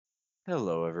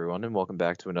Hello, everyone, and welcome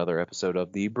back to another episode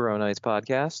of the Bro Nights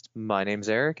podcast. My name's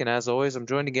Eric, and as always, I'm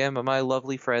joined again by my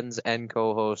lovely friends and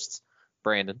co-hosts,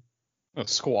 Brandon, A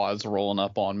squad's rolling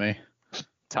up on me.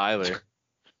 Tyler,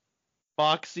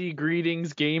 Foxy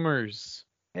greetings, gamers.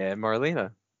 and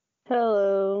Marlena.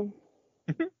 Hello.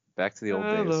 Back to the old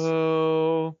days.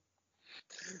 Hello.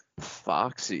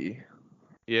 Foxy.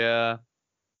 Yeah.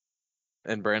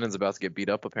 And Brandon's about to get beat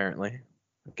up, apparently.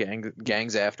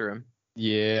 Gang's after him.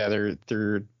 Yeah,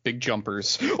 they're big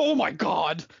jumpers. Oh my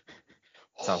god!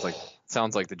 Sounds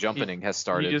like the jumping has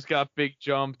started. He just got big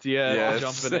jumped. Yeah,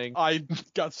 Yes. jumping. I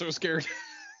got so scared.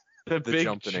 The big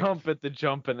jumpening. jump at the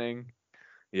jumping.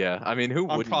 Yeah, I mean, who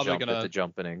I'm wouldn't probably jump at gonna- the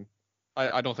jumping?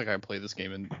 I don't think I can play this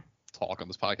game and talk on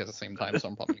this podcast at the same time, so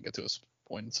I'm probably gonna get to this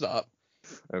point and stop.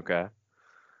 Okay.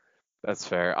 That's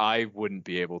fair. I wouldn't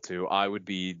be able to. I would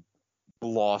be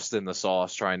lost in the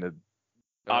sauce trying to...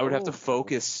 I would have to Oh.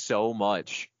 focus so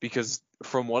much because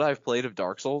from what I've played of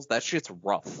Dark Souls, that shit's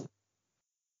rough.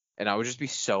 And I would just be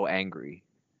so angry.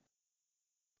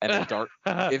 And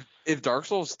if Dark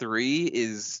Souls 3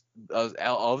 is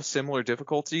of similar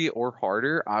difficulty or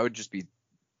harder, I would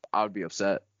be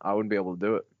upset. I wouldn't be able to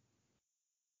do it.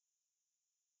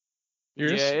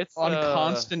 You're Yeah, just it's, on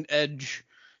constant edge,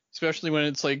 especially when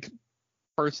it's like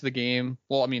parts of the game.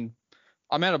 Well, I mean,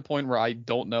 I'm at a point where I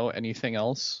don't know anything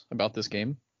else about this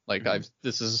game. Like Mhm.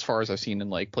 this is as far as I've seen in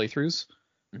like playthroughs.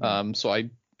 Mhm. So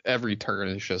every turn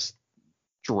is just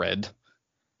dread.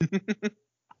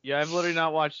 Yeah, I've literally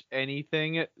not watched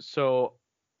anything, so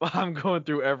I'm going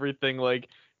through everything, like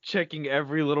checking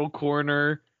every little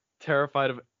corner, terrified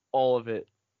of all of it.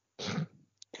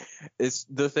 It's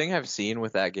the thing I've seen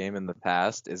with that game in the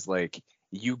past is like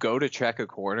you go to check a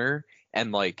corner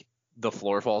and like the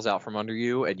floor falls out from under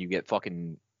you and you get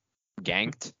fucking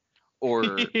ganked,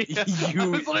 or Yeah, I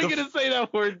was like gonna say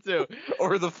that word too.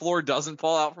 or the floor doesn't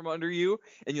fall out from under you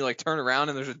and you like turn around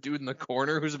and there's a dude in the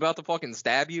corner who's about to fucking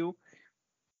stab you.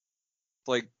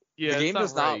 Like Yeah, the game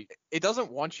it's does right. not. It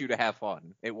doesn't want you to have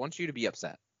fun. It wants you to be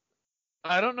upset.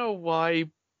 I don't know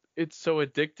why it's so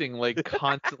addicting, like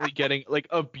constantly getting like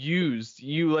abused.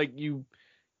 You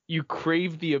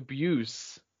crave the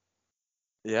abuse.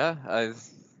 Yeah,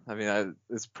 I mean,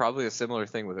 it's probably a similar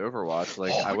thing with Overwatch.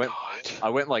 Like Oh my I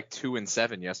went like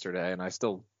 2-7 yesterday, and I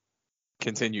still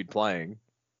continued playing.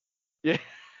 Yeah.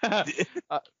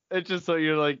 It's just so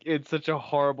you're like, it's such a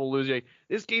horrible loser. Like,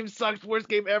 this game sucks, worst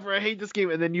game ever. I hate this game,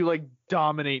 and then you like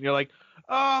dominate, and you're like,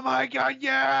 oh my god,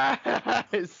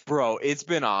 yes. Bro, it's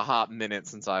been a hot minute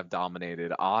since I've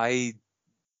dominated. I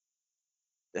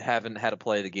haven't had to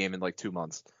play the game in like 2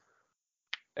 months.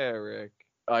 Eric.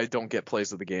 I don't get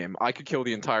plays of the game. I could kill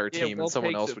the entire team Will and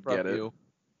someone takes else it would from get it. you.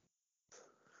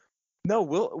 No,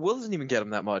 Will doesn't even get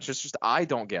him that much. It's just I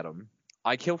don't get him.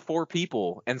 I kill 4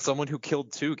 people and someone who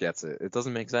killed 2 gets it. It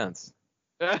doesn't make sense.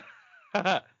 I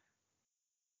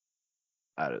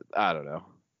don't know.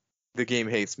 The game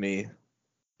hates me.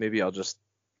 Maybe I'll just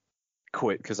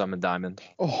quit because I'm a diamond.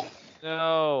 Oh,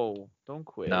 No, don't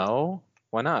quit. No?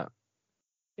 Why not?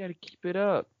 You gotta keep it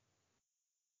up.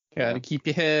 gotta keep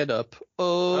your head up.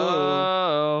 Oh.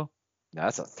 Oh.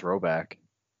 That's a throwback.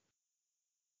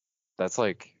 That's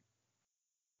like...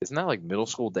 Isn't that like middle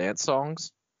school dance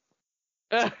songs?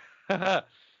 The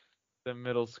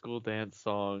middle school dance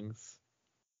songs.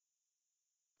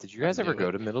 Did you guys I ever knew go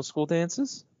it. to middle school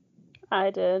dances?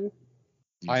 I did.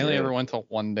 You I only did. ever went to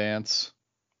one dance.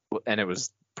 And it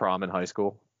was prom in high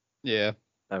school? Yeah.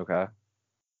 Okay.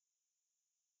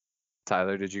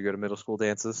 Tyler, did you go to middle school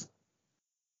dances?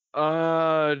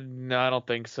 No, I don't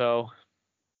think so.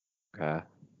 Okay.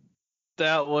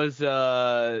 That was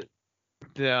no.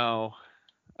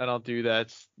 I don't do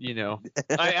that, you know.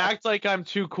 I act like I'm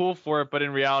too cool for it, but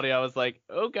in reality I was like,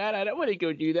 "Oh god, I don't want to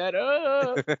go do that."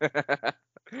 Oh.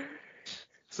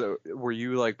 So, were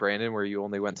you like Brandon, where you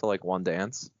only went to like one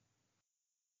dance?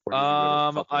 Or did you go to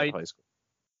a couple in high school?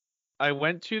 I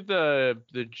went to the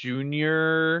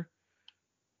junior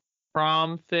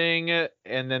prom thing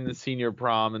and then the senior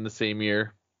prom in the same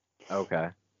year. Okay.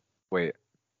 Wait.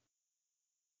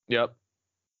 Yep.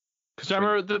 Cuz I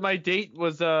remember that my date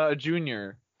was a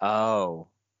junior. Oh.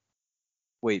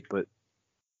 Wait, but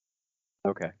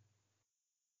okay.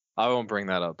 I won't bring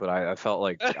that up, but I felt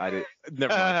like I did.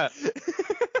 Never mind.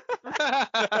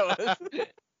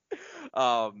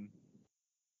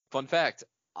 Fun fact,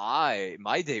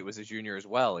 my date was a junior as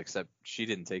well, except she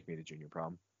didn't take me to junior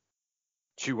prom.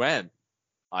 She went.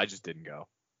 I just didn't go.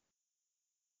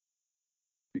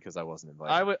 Because I wasn't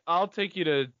invited. I'll take you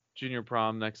to junior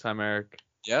prom next time, Eric.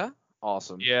 Yeah?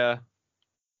 Awesome. Yeah.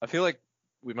 I feel like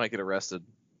we might get arrested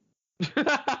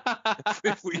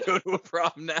if we go to a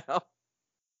prom now.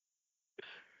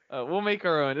 We'll make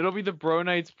our own. It'll be the Bro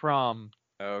Nights prom.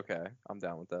 Okay, I'm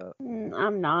down with that.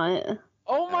 I'm not.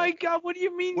 Oh my God! What do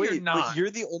you mean you're Wait, not? but you're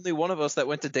the only one of us that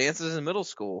went to dances in middle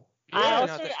school.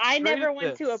 Yeah, I never straight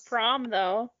went to a this. prom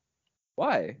though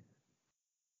Why?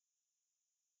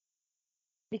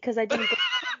 because I didn't go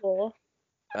to school.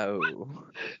 Oh.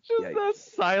 Just Yikes. that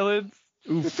silence.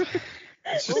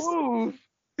 Oof. Ooh.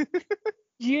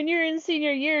 Junior and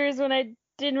senior years when I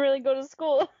didn't really go to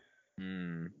school.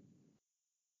 Hmm.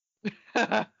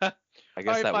 I I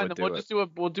guess that fine. would Then do it.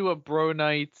 we'll do a Bro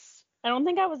Nights. I don't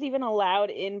think I was even allowed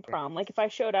in prom. Like if I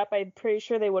showed up, I'm pretty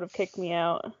sure they would have kicked me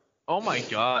out. Oh my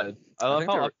God! I love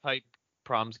think how they're- uptight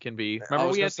proms can be. I Remember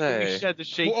was we gonna had to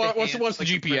shake. What's the the hands like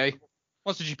the GPA?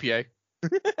 What's the GPA?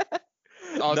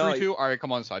 No, 3-2. All right,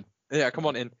 come on inside. Yeah, come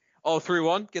on in. Oh,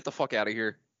 3-1? Get the fuck out of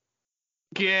here.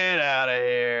 Get out of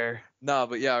here. Nah,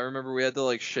 but yeah, I remember we had to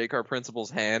like shake our principal's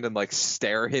hand and like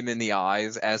stare him in the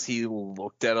eyes as he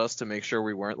looked at us to make sure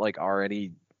we weren't like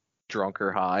already drunk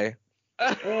or high.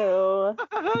 Ew.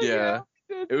 Yeah.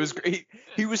 It was great.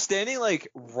 He was standing like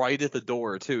right at the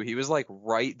door too. He was like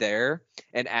right there,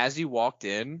 and as you walked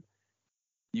in,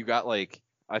 you got like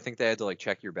I think they had to like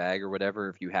check your bag or whatever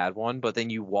if you had one, but then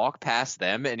you walk past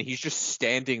them and he's just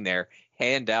standing there,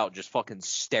 hand out, just fucking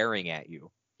staring at you.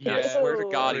 And I swear to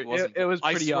God he Ew. wasn't. It was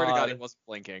I pretty swear to God he odd. wasn't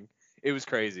blinking. It was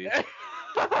crazy.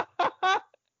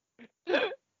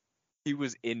 He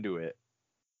was into it.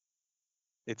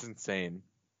 It's insane.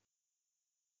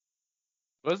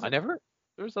 I never.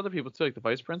 There was other people too, like the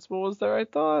vice principal was there. I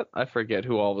thought. I forget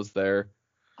who all was there.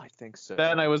 I think so.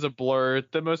 That night was a blur.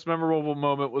 The most memorable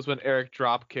moment was when Eric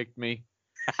drop kicked me.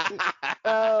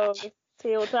 Oh,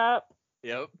 tabletop.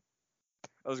 Yep.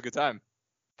 That was a good time.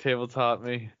 Tabletop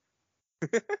me.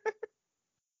 I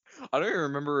don't even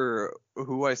remember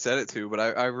who I said it to, but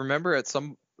I remember at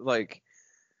some like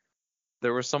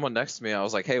there was someone next to me. I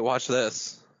was like, "Hey, watch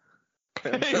this."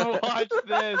 Hey, watch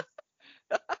this.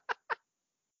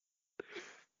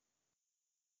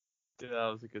 Dude, that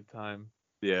was a good time.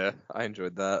 Yeah, I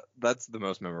enjoyed that. That's the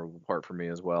most memorable part for me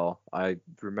as well. I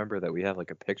remember that we have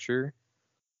like a picture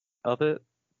of it.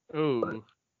 Ooh.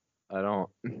 I don't.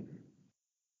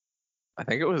 I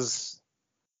think it was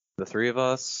the three of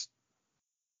us.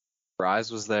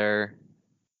 Rise was there,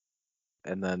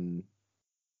 and then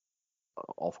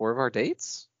all four of our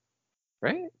dates,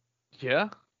 right? Yeah.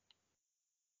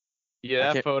 Yeah, I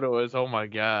that can't- photo is. Oh my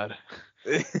God.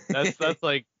 That's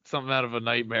like something out of a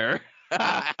nightmare.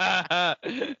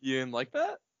 You didn't like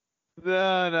that? No,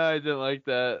 I didn't like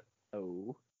that.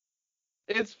 Oh.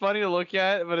 It's funny to look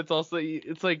at, but it's also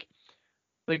it's like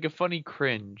a funny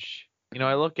cringe. You know,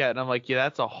 I look at it and I'm like, yeah,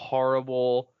 that's a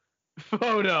horrible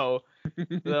photo.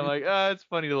 And I'm like, it's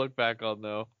funny to look back on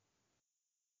though.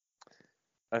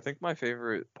 I think my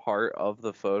favorite part of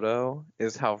the photo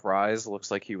is how Rise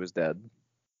looks like he was dead.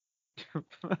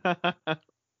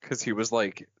 Because he was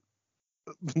like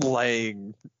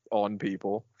laying on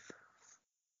people.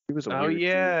 He was a Oh weird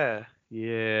dude.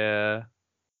 yeah.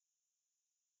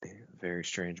 Very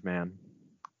strange man.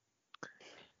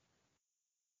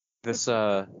 This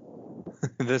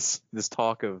this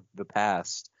talk of the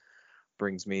past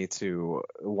brings me to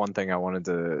one thing I wanted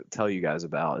to tell you guys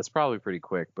about. It's probably pretty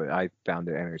quick, but I found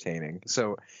it entertaining.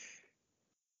 So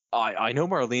I know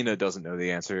Marlena doesn't know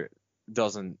the answer,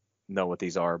 doesn't know what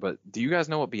these are, but do you guys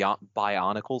know what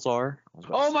bionicles are?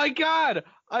 Oh my God!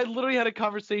 I literally had a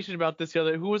conversation about this the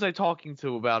other. Who was I talking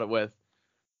to about it with?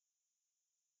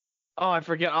 Oh, I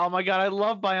forget. Oh my God, I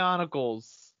love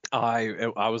Bionicles. I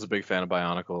was a big fan of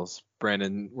bionicles.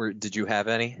 Brandon, did you have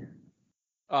any?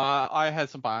 I had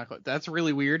some Bionicles. That's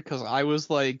really weird because I was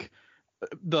like,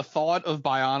 the thought of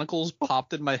Bionicles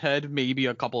popped in my head maybe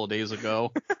a couple of days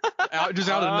ago, just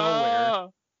out of nowhere.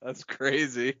 That's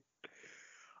crazy.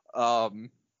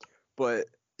 But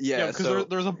yeah, because so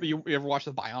there's a you ever watched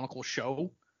the Bionicle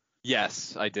show?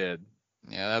 yes, I did.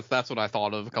 Yeah, that's what I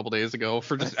thought of a couple days ago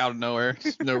for just out of nowhere,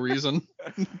 no reason.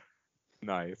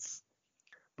 Nice.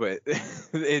 But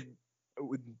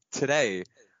today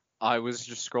I was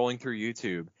just scrolling through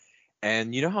YouTube,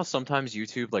 and you know how sometimes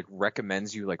YouTube like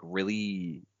recommends you like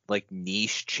really like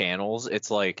niche channels?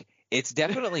 It's like it's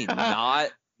definitely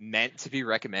not meant to be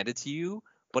recommended to you,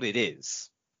 but it is.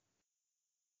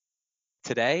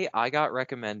 Today I got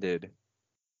recommended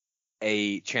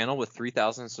a channel with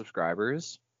 3,000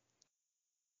 subscribers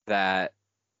that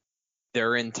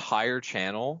their entire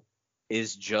channel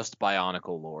is just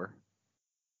Bionicle lore.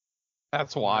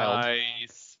 That's wild.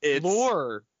 Nice. It's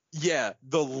Lore. Yeah,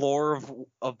 the lore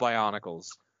of Bionicles.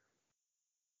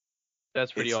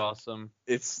 That's pretty It's- awesome.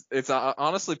 It's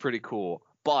honestly pretty cool,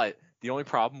 but the only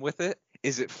problem with it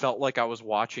is it felt like I was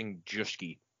watching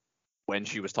Jushki. when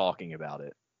she was talking about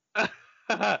it.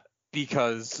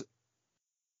 Because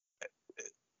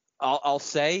I'll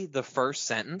say the first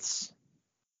sentence,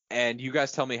 and you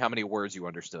guys tell me how many words you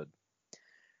understood.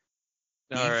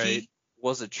 All Iki right.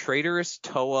 was a traitorous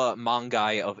Toa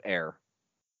Mangai of air.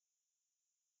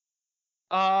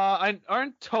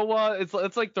 Aren't Toa?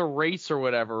 It's like the race or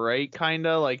whatever, right?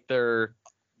 Kinda like their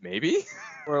Maybe?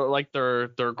 or like their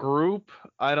group.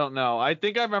 I don't know. I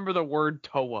think I remember the word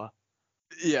Toa.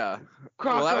 Yeah.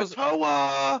 Well, that was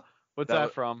Krakatoa. What's that that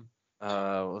was- from?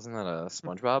 wasn't that a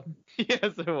SpongeBob?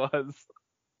 Yes, it was.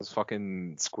 It was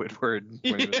fucking Squidward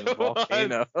when he was in Yeah, the it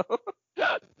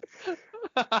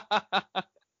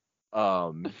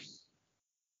volcano.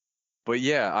 But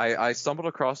yeah, I stumbled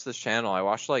across this channel. I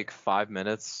watched like 5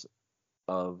 minutes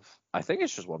of, I think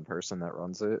it's just one person that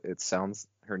runs it.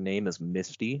 Her name is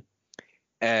Misty,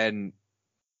 and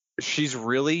she's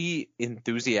really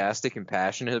enthusiastic and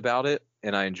passionate about it,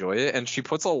 and I enjoy it. And she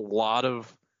puts a lot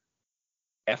of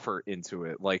effort into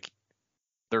it. Like,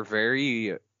 they're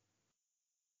very,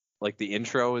 like, the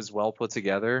intro is well put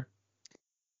together.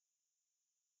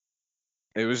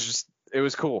 It was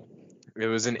cool. It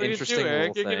was an Look at interesting you, Eric.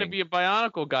 little You're thing. gonna be a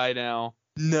Bionicle guy now.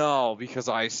 No, because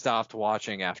I stopped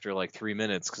watching after like 3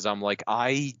 minutes because I'm like,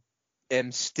 I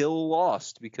am still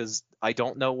lost because I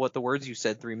don't know what the words you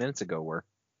said 3 minutes ago were.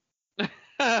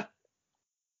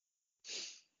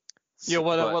 Yeah,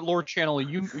 what But lore channel are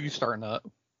you starting up?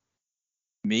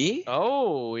 me?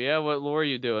 Oh yeah, what lore are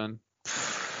you doing?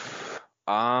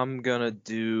 I'm gonna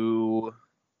do.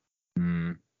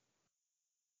 That's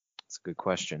a good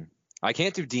question. I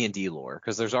can't do D&D lore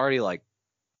because there's already like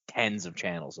tens of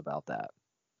channels about that.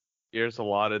 There's a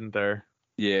lot in there.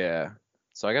 Yeah.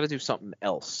 So I got to do something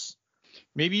else.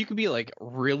 Maybe you could be like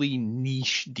really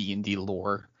niche D&D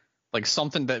lore, like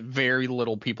something that very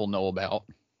little people know about.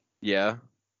 Yeah.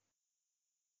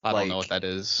 I don't know Like- what that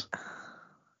is,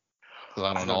 because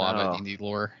I don't know a lot about D&D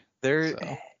lore. There.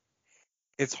 So.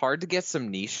 It's hard to get some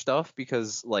niche stuff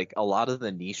because like a lot of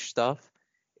the niche stuff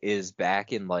is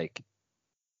back in like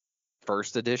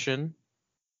first edition,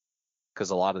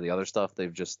 because a lot of the other stuff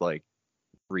they've just like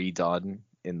redone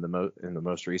in the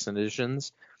most recent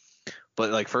editions.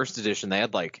 But like first edition, they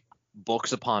had like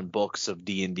books upon books of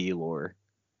D&D lore,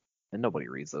 and nobody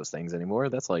reads those things anymore.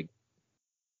 That's like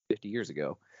 50 years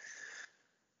ago.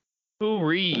 Who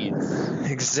reads?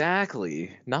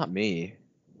 Exactly, not me.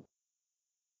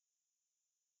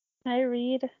 I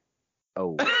read.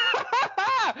 Oh,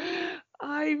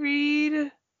 I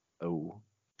read. oh,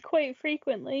 Quite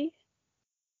frequently.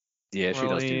 yeah, she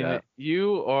does do Marlene, that.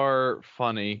 You are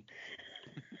funny.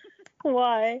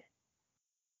 Why?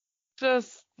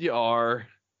 Just you are.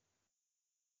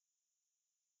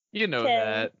 You know Okay.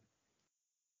 that.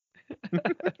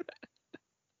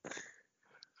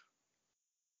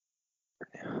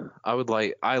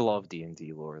 I love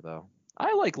D&D lore though.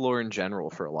 I like lore in general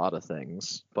for a lot of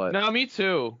things, but No, me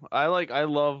too. I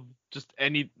love just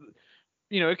any.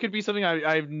 It could be something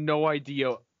I have no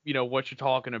idea. What you're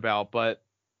talking about, but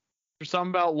there's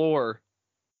something about lore.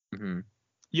 mhm.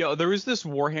 Yo, there was this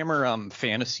Warhammer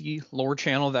fantasy lore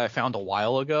channel that I found a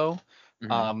while ago.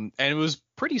 Mhm. And it was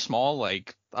pretty small,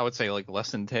 like I would say like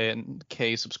less than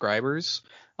 10K subscribers.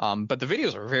 But the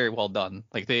videos are very well done.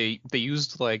 Like they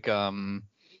used like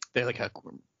they had like a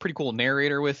pretty cool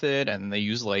narrator with it, and they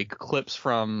used like clips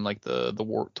from like the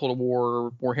Total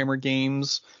War Warhammer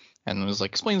games, and it was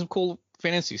like explaining some cool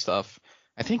fantasy stuff.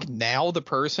 I think now the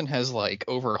person has like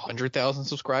over 100,000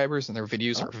 subscribers, and their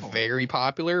videos are Oh. very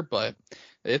popular, but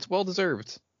it's well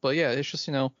deserved. But yeah, it's just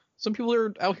some people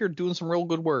are out here doing some real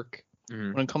good work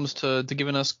Mhm. when it comes to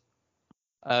giving us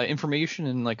information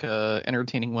in like a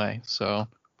entertaining way. So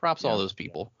props to all Yeah. those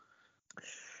people.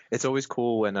 It's always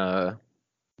cool when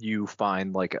you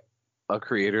find like a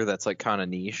creator that's like kind of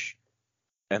niche,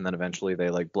 and then eventually they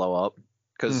like blow up.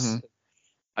 Because Mhm.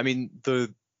 I mean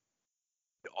the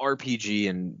RPG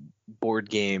and board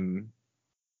game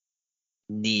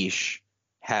niche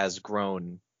has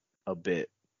grown a bit.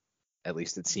 At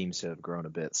least it seems to have grown a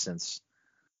bit since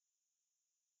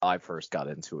I first got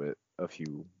into it I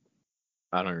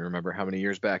don't even remember how many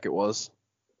years back it was.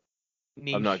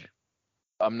 I'm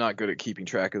not good at keeping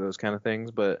track of those kind of things,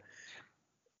 but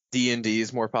D&D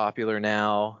is more popular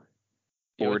now.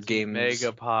 Board It's games,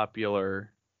 mega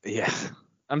popular. yeah,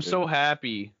 I'm so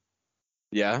happy.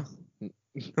 yeah.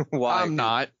 Why? I'm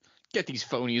not. Get these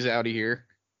phonies out of here.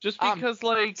 Just I'm- because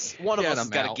like One of Get us has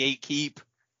 'em got to out. gatekeep.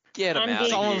 Get him I'm out of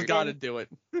Someone's here. got to do it.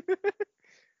 I'm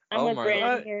Oh, with Marla. Brandon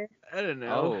What? here. I don't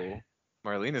know. Oh,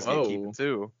 Marlena's Whoa. gatekeeping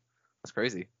too. That's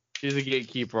crazy. She's a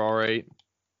gatekeeper, all right.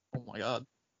 Oh my god.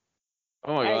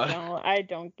 Oh my god. I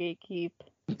don't gatekeep.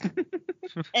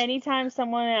 Anytime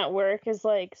someone at work is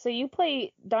like, so you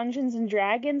play Dungeons and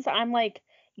Dragons? I'm like,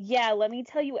 yeah, let me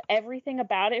tell you everything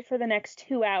about it for the next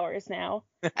 2 hours now.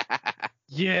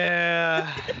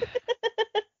 Yeah.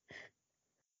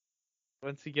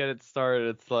 Once you get it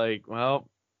started, it's like, well,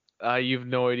 you've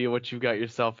no idea what you've got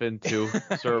yourself into,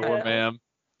 sir or Yeah. ma'am.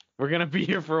 We're gonna be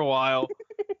here for a while.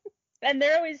 And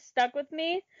they're always stuck with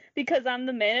me because I'm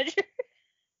the manager.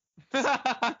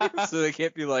 So they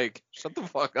can't be like, shut the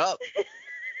fuck up.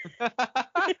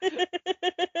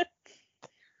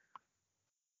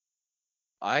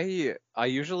 I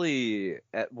usually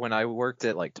when I worked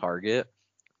at like Target,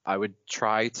 I would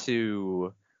try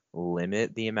to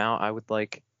limit the amount I would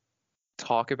like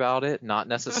talk about it, not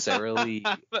necessarily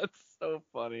That's so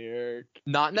funny, Eric.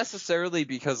 not necessarily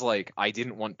because like I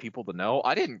didn't want people to know.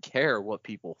 I didn't care what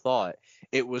people thought.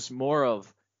 It was more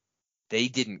of they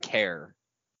didn't care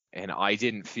and I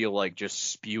didn't feel like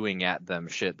just spewing at them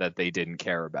shit that they didn't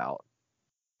care about.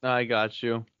 I got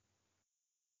you.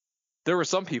 There were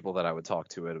some people that I would talk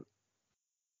to it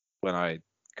when I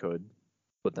could,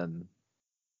 but then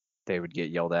they would get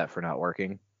yelled at for not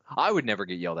working. I would never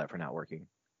get yelled at for not working.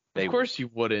 They Of course you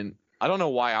wouldn't. I don't know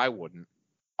why I wouldn't.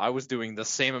 I was doing the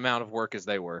same amount of work as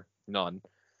they were. None.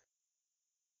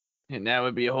 And that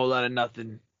would be a whole lot of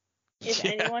nothing. If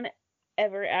Yeah. anyone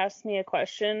ever asks me a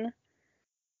question,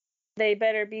 they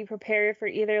better be prepared for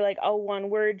either like a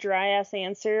one-word dry-ass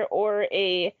answer or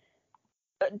a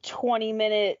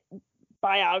 20-minute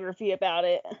biography about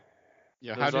it.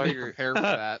 Yeah, Those how do are they your- prepare for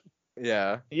that?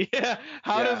 Yeah. Yeah.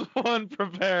 How Yeah. does one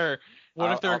prepare?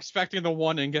 What if they're I'll- expecting the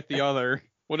one and get the other?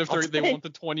 What if I'll they tell- want the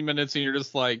 20 minutes and you're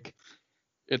just like,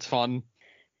 it's fun?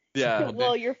 Yeah.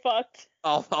 Well, you're fucked.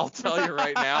 I'll tell you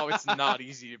right now, it's not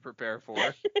easy to prepare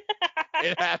for.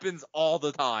 It happens all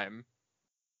the time.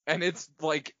 And it's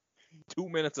like 2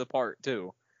 minutes apart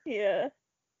too. Yeah.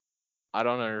 I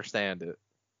don't understand it.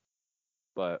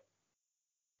 But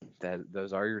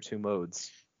those are your two modes.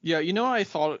 Yeah, you know what I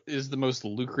thought is the most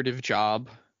lucrative job?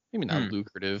 Maybe not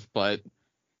lucrative, but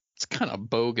it's kind of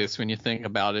bogus when you think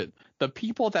about it. The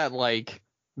people that like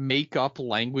make up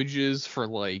languages for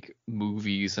like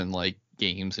movies and like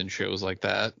games and shows like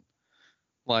that.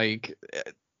 Like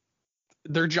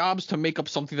their job's to make up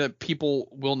something that people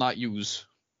will not use.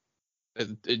 A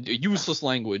useless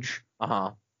language.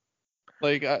 Uh-huh.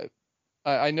 Like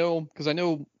I know, because I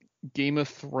know Game of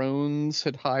Thrones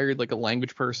had hired like a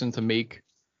language person to make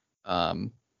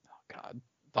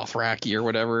Dothraki or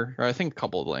whatever, or I think a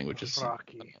couple of languages.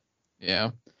 Rocky.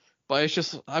 Yeah, but it's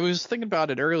just I was thinking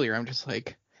about it earlier. I'm just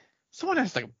like, someone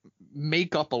has to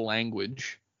make up a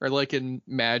language, or like in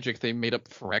Magic they made up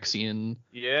Phyrexian.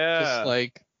 Yeah. Just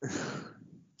like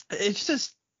it's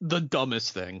just the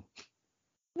dumbest thing.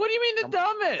 What do you mean the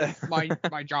dumbest?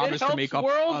 My job It is to helps make up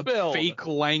world a build. fake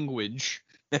language.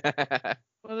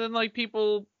 Well, then, like,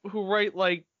 people who write,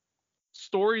 like,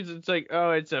 stories, it's like,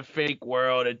 oh, it's a fake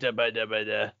world. It's What part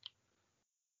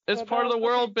of the about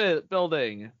world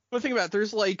building. But think about it,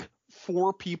 there's like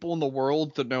 4 people in the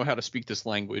world that know how to speak this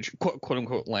language, quote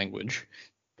unquote language.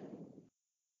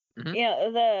 Yeah,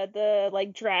 the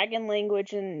like dragon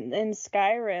language in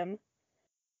Skyrim.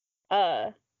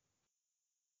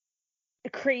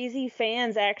 Crazy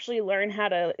fans actually learn how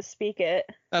to speak it.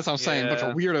 That's what I'm saying. A bunch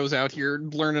of weirdos out here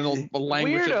learning a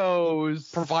language that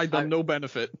Weirdos. provide them no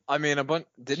benefit. I mean,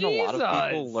 didn't a lot of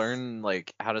people Jesus. learn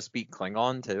like how to speak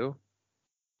Klingon too?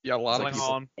 Yeah, a lot of Like, people.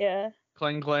 Klingon. Yeah.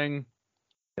 Kling.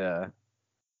 Yeah.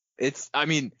 I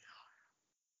mean,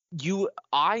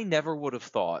 I never would have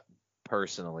thought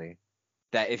personally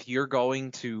that if you're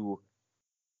going to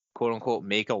quote unquote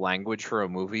make a language for a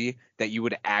movie that you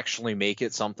would actually make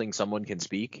it something someone can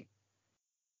speak.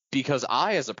 Because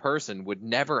I as a person would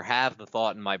never have the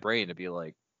thought in my brain to be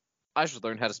like, I should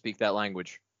learn how to speak that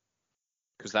language.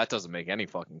 Because that doesn't make any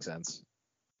fucking sense.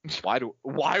 Why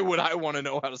would I want to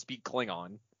know how to speak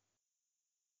Klingon?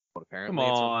 But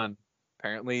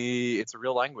apparently it's a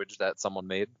real language that someone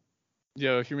made.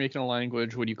 Yeah, if you're making a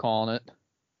language, what are you calling it?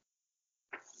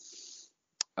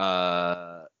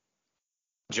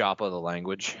 Joppa the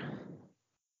language.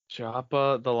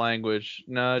 Joppa the language.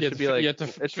 No, it You should be like you have to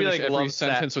it should be finish like every love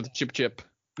sentence with chip chip.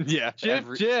 Yeah.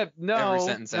 Jip. No. Every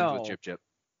sentence ends no. with chip chip.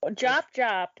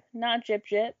 Jop, not jip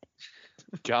jip.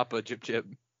 Joppa chip chip.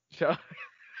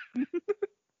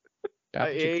 I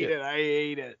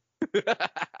ate it.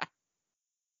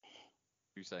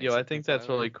 You saying Yo, I something, think that's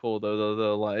Tyler? really cool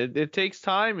though. It takes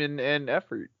time and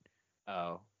effort.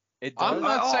 Oh. It does. I'm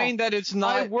not saying that it's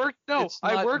not. I work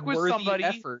with worthy somebody.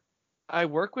 effort. I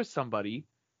work with somebody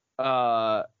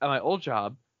at my old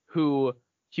job who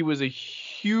he was a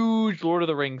huge Lord of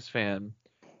the Rings fan,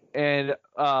 and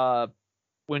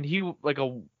when he like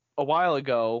a while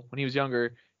ago when he was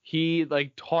younger, he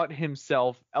like taught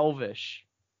himself Elvish.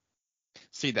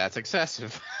 See, that's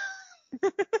excessive.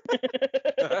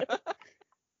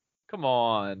 Come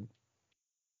on.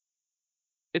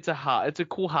 It's a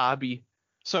cool hobby.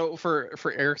 So for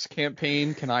Eric's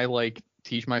campaign, can I like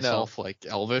teach myself like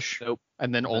Elvish? Nope.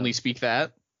 And then only speak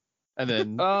that? And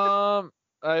then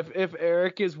If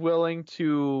Eric is willing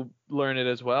to learn it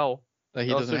as well, he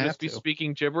doesn't have just be to.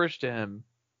 speaking gibberish to him.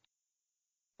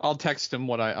 I'll text him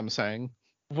what I'm saying.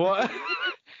 What?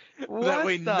 That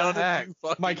way none heck? of you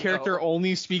fucking My character know.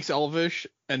 only speaks Elvish,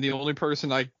 and the only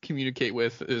person I communicate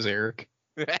with is Eric.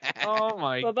 Oh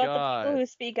my What about the god. people who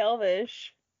speak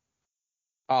Elvish?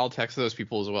 I'll text those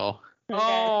people as well. Okay.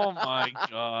 Oh my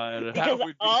god. Because would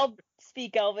be- I'll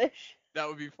speak Elvish. That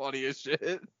would be funny as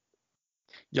shit.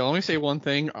 Yeah, let me say one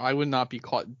thing. I would not be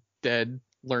caught dead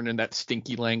learning that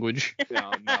stinky language.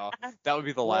 No, that would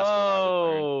be the last one I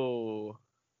would learn. Whoa.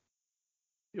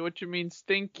 What you mean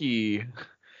stinky?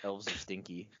 Elves are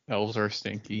stinky. Elves are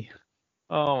stinky.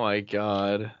 Oh my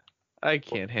god. I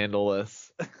can't handle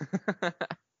this.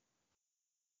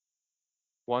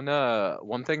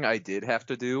 One thing I did have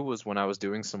to do was when I was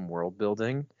doing some world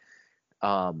building,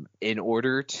 in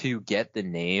order to get the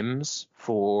names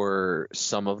for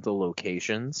some of the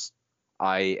locations,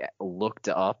 I looked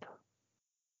up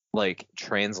like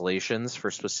translations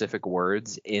for specific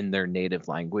words in their native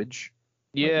language.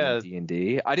 Yeah. Like in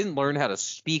D&D. I didn't learn how to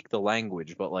speak the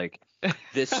language, but like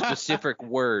this specific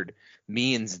word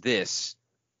means this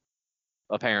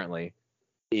apparently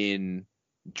in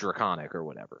Draconic or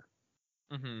whatever.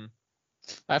 Mm-hmm.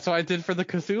 That's what I did for the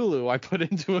Cthulhu. I put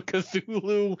into a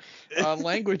Cthulhu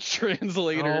language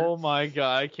translator. Oh my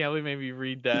god, I can't believe you made me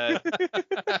read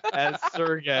that as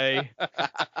Sergey.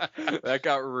 That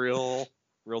got real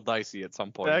dicey at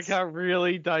some point. That got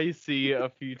really dicey a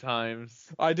few times.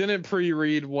 I didn't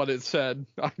pre-read what it said.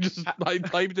 I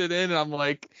typed it in and I'm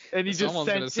like, And you just someone's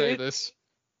sent gonna say it? this.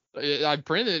 I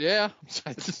printed, yeah.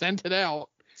 I just sent it out.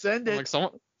 Send I'm it. like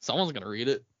someone's gonna read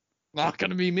it. Not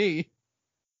gonna be me.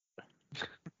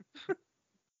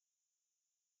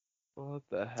 What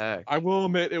the heck? I will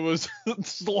admit it was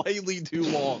slightly too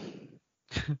long.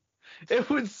 It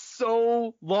was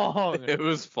so long. It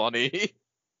was funny.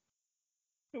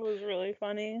 It was really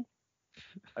funny.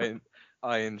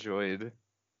 I enjoyed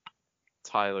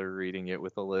Tyler reading it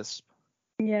with a lisp.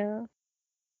 Yeah.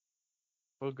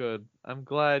 Well, good. I'm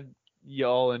glad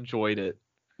y'all enjoyed it.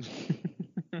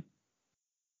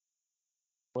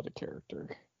 What a character.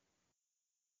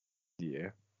 Yeah.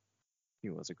 He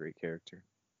was a great character.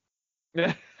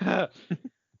 Did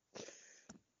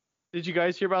you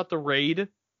guys hear about the raid?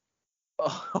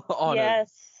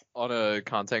 Yes. On a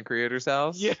content creator's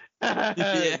house? Yeah.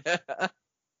 Yeah.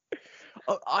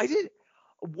 Oh, I did.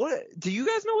 What? Do you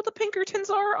guys know what the Pinkertons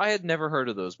are? I had never heard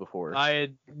of those before. I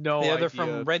had no Yeah, idea. they're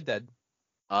from Red Dead.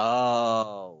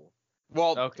 Oh.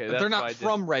 Well, Okay, that's they're why I not didn't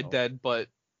from Red know. Dead, but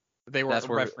they were That's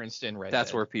where- referenced in Red Dead.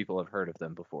 That's where people have heard of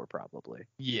them before, probably.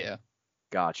 Yeah.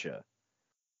 Gotcha.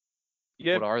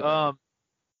 Yeah, What are they?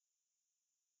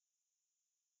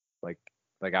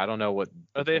 Like I don't know what.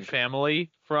 Are they a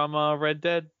family from Red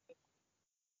Dead?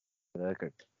 Are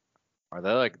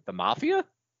they like the mafia?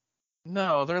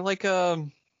 No, they're like I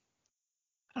don't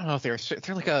know if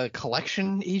they're like a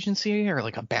collection agency or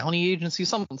like a bounty agency,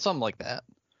 something like that.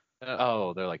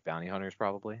 Oh, they're like bounty hunters,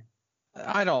 probably.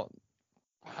 I'm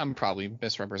probably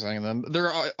misrepresenting them.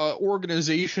 They're a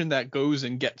organization that goes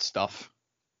and gets stuff.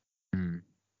 Hmm.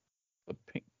 The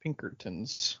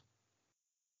Pinkertons.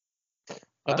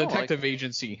 I A don't detective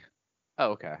agency.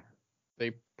 Oh, okay.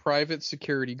 A private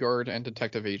security guard and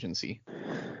detective agency.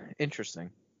 Interesting.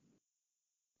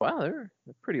 Wow, they're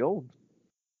pretty old.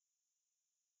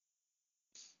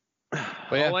 But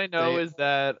yeah, All I know is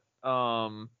that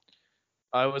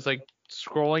I was like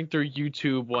scrolling through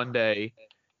YouTube one day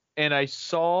and I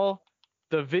saw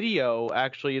the video.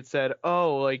 Actually, it said,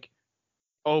 "Oh, like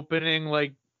opening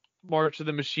like March of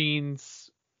the Machines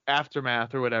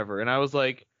Aftermath or whatever," and I was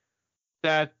like,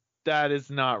 that is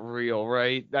not real,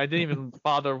 right? I didn't even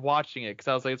bother watching it because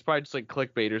I was like, it's probably just like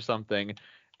clickbait or something.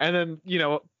 And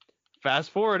then, fast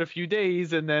forward a few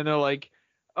days, and then they're like,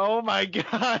 "Oh my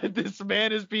god, this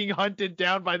man is being hunted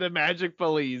down by the magic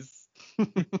police."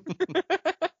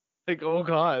 Like, oh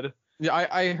god. yeah,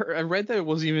 I read that it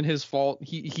wasn't even his fault.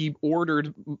 He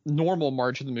ordered normal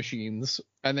March of the Machines,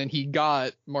 and then he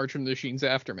got March of the Machines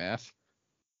Aftermath.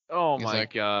 Oh He's my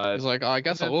like- god. He's like, I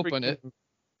guess And I'll then open it. freaking-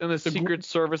 And the The Secret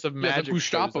Service of Yeah, Magic the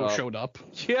Gestapo shows up. showed up,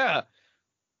 Yeah.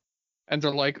 and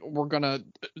they're like, we're gonna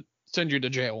send you to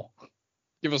jail.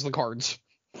 Give us the cards.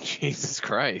 Jesus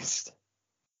Christ.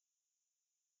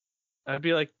 I'd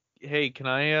be like, hey, can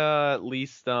I at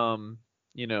least get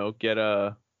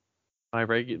what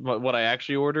I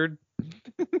actually ordered?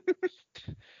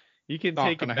 You can Not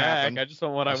take it gonna back. happen. I just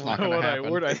want what That's not gonna what I happen.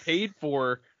 ordered. I paid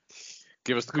for.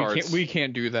 Give us the cards. We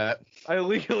can't do that. I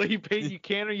legally paid. You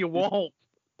can or you won't.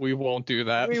 We won't do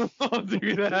that. We won't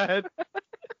do that.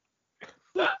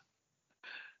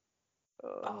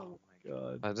 Oh my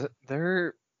god.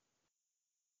 They're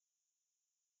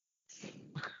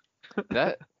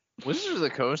that Wizards of the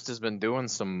Coast has been doing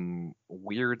some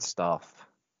weird stuff.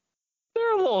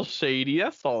 They're a little shady.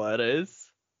 That's all that is.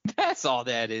 That's all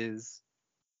that is.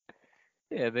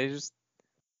 Yeah, they just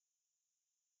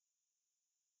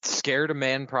scared a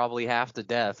man probably half to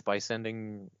death by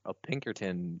sending a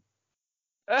Pinkerton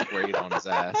raid on his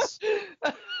ass.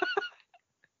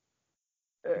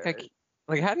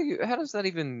 Like, how does that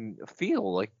even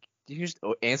feel? Like, do you just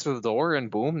answer the door and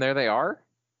boom, there they are?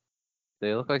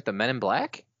 They look like the Men in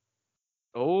Black?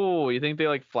 Oh, you think they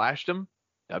like flashed him?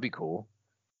 That'd be cool.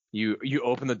 You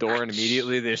open the door and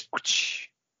immediately they just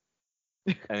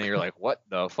and then you're like, what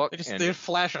the fuck? They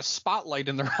flash a spotlight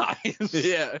in their eyes.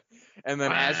 Yeah. And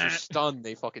then as you're stunned,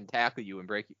 they fucking tackle you and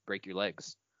break your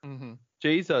legs. Mm-hmm.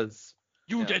 Jesus.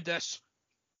 You did this.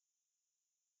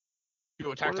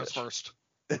 You attacked us first.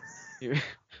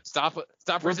 Stop We're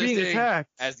resisting being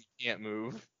attacked. as you can't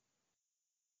move.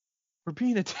 We're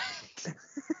being attacked.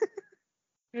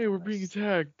 Hey, we're being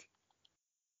attacked.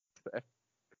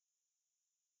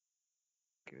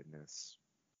 Goodness.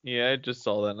 Yeah, I just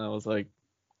saw that and I was like,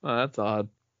 oh, that's odd.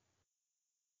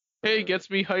 Hey, gets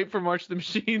me hyped for March of the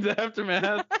Machines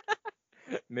Aftermath.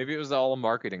 Maybe it was all a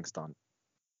marketing stunt.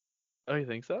 Oh, you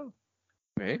think so?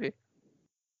 Maybe.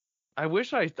 I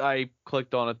wish I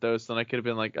clicked on it though, so then I could have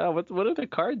been like, oh, what are the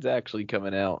cards actually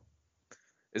coming out?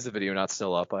 Is the video not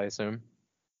still up, I assume?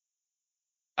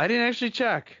 I didn't actually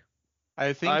check.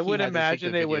 I think I he would had to take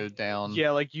imagine the they video would down.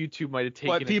 Yeah, like YouTube might have taken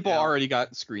But it people down. already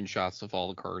got screenshots of all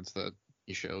the cards that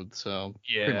he showed, so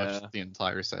pretty Yeah. much the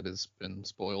entire set has been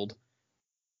spoiled.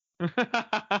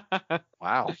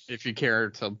 Wow. If you care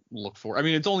to look for, I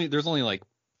mean, there's only like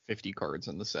 50 cards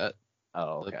in the set.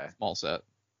 Oh, Like, okay. small set.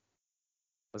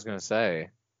 I was gonna say,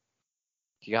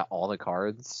 you got all the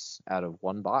cards out of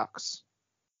one box.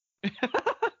 I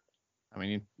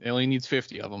mean, it only needs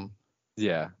 50 of them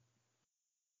Yeah.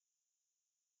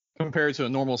 compared to a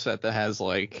normal set that has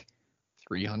like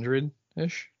 300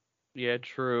 ish. Yeah,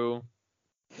 true.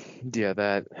 Yeah,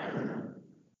 that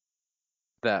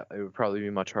it would probably be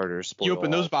much harder to spoil. You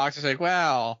open all. those boxes like,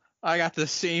 wow, I got the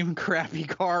same crappy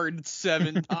card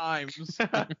 7 times.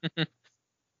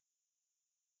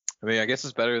 I mean, I guess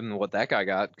it's better than what that guy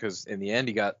got, because in the end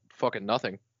he got fucking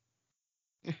nothing.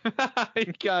 he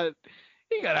got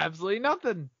absolutely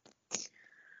nothing.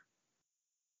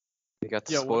 He got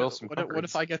to spoil some what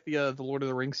cards. if I get the Lord of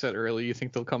the Rings set early? You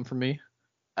think they'll come for me?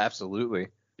 Absolutely.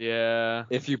 Yeah.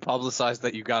 If you publicize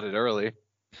that you got it early.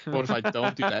 What if I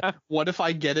don't do that? What if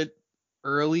I get it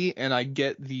early and I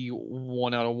get the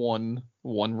 1 out of 1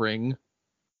 ring?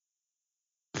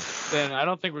 Then I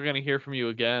don't think we're gonna hear from you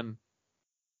again.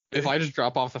 If I just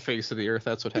drop off the face of the earth,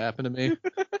 that's what happened to me.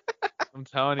 I'm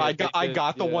telling you. I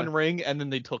got the 1 ring and then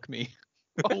they took me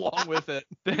along with it.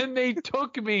 Then they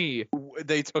took me.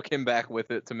 They took him back with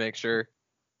it to make sure.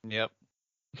 Yep.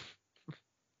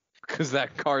 Because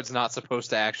that card's not supposed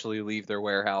to actually leave their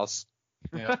warehouse.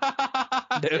 Yep.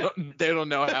 They don't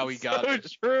know how he got so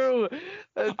it. True.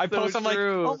 That's I post, so I'm like,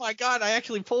 true. oh my god, I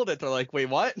actually pulled it. They're like, wait,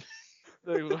 what?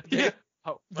 Yeah.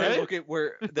 Oh, They what?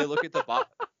 look at the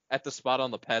at the spot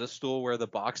on the pedestal where the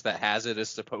box that has it is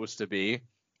supposed to be,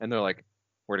 and they're like,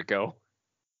 "Where'd it go?"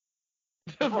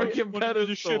 The freaking pedestal.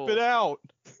 To ship it out.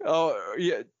 Oh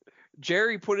yeah,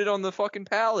 Jerry put it on the fucking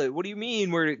pallet. What do you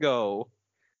mean? Where'd it go?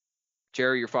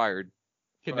 Jerry, you're fired.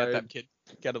 Kidnap Right. that kid.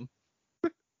 Get him.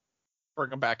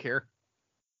 Bring him back here.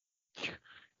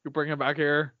 You bring him back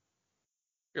here.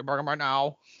 You bring him right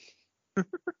now.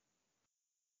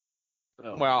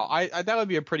 Oh. Well, I that would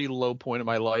be a pretty low point in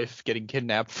my life, getting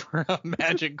kidnapped for a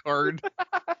magic card.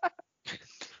 I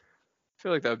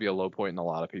feel like that would be a low point in a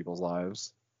lot of people's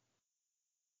lives.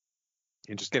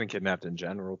 And just getting kidnapped in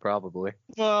general, probably.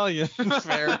 Well, yeah,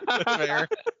 fair. Fair.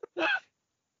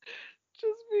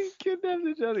 Just being kidnapped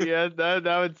each other. Yeah,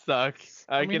 that would suck.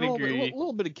 I mean, can a agree.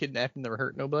 little bit of kidnapping never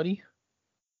hurt nobody.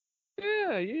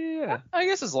 Yeah. I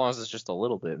guess as long as it's just a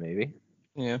little bit, maybe.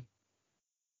 Yeah.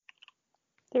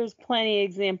 There's plenty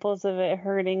examples of it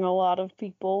hurting a lot of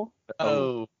people.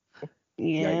 Oh.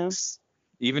 Yeah. Yikes.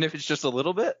 Even if it's just a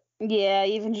little bit? Yeah,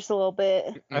 even just a little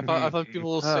bit. I thought people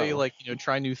will say Oh. like,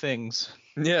 try new things.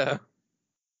 Yeah.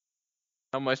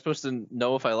 How am I supposed to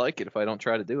know if I like it if I don't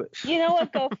try to do it? You know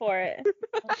what? Go for it.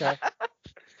 Okay.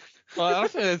 Well, I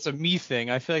don't think that's a me thing.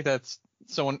 I feel like that's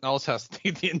someone else has to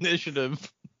take the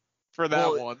initiative for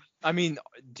that Well, one. I mean,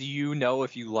 do you know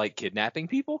if you like kidnapping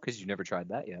people? Because you never tried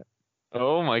that yet.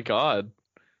 Oh my god.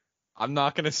 I'm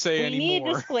not gonna say We need a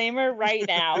anymore. disclaimer right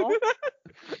now.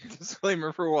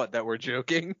 Disclaimer for what? That we're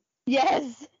joking?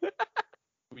 Yes.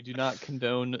 We do not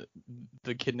condone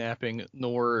the kidnapping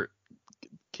nor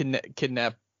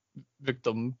kidnap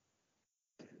victim.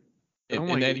 Oh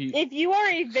my God. If you are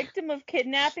a victim of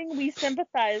kidnapping, we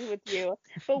sympathize with you,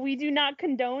 but we do not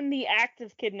condone the act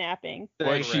of kidnapping. Thank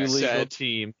What you, she legal said.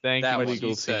 team. Thank That you, what legal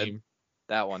she said. team.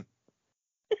 That one.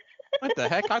 What the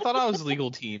heck? I thought I was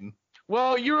legal team.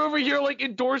 Well, you're over here like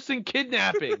endorsing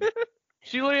kidnapping.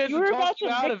 She literally has You to were talk about you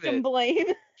to out of victim it. blame.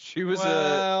 She was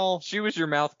Well, she was your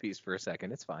mouthpiece for a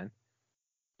second. It's fine.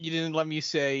 you didn't let me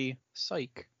say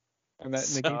psych. And that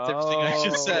negates Oh. everything I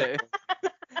just said.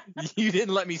 You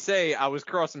didn't let me say I was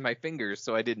crossing my fingers,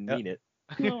 so I didn't Yep. mean it.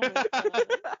 Oh my God.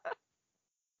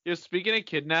 Yeah, speaking of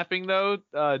kidnapping though,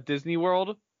 Disney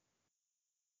World.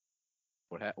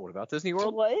 What about Disney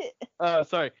World? What?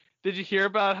 Sorry. Did you hear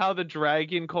about how the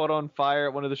dragon caught on fire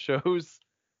at one of the shows?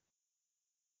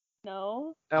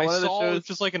 No. At I one of the saw shows.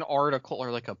 just like an article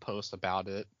or like a post about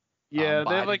it. Yeah, but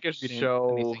they I have like a didn't read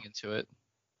show, anything into it.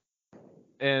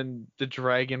 and the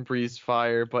dragon breathes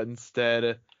fire, but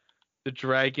instead, the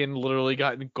dragon literally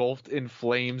got engulfed in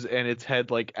flames, and its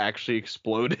head like actually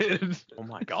exploded. Oh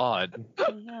my god.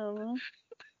 Damn.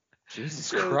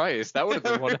 Jesus Yeah. Christ. That would have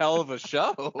been one hell of a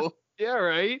show. Yeah,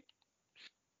 right.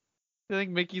 I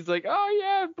think Mickey's like, oh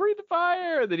yeah, breathe the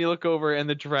fire. And then you look over, and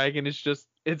the dragon is just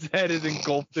its head is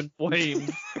engulfed in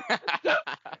flames.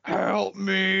 Help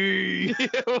me!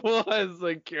 It was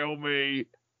like, kill me.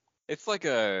 It's like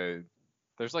there's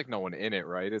like no one in it,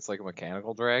 right? It's like a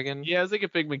mechanical dragon. Yeah, it's like a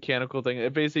big mechanical thing.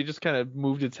 It basically just kind of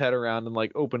moved its head around and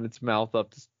like opened its mouth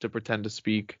up to pretend to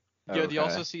speak. Yeah, do you Okay.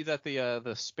 also see that the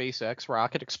SpaceX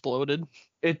rocket exploded?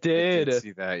 It I did. did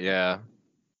see that, yeah.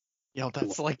 You know,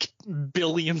 that's like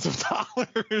billions of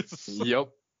dollars. Yep.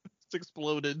 It's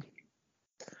exploded.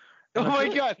 Oh my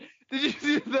god. Did you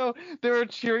see though? They were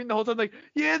cheering the whole time like,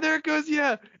 yeah, there it goes,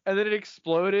 yeah. And then it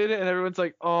exploded and everyone's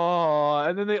like, oh.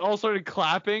 And then they all started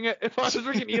clapping. If I was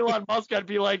freaking Elon Musk, I'd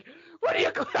be like, what are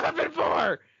you clapping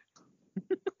for?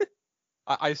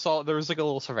 I saw there was like a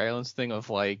little surveillance thing of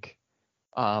like,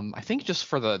 I think just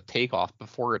for the takeoff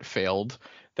before it failed,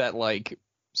 that like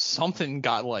something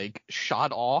got like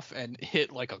shot off and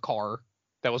hit like a car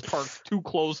that was parked too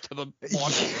close to the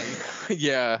launch site.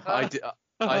 Yeah, I did.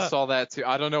 I saw that too.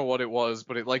 I don't know what it was,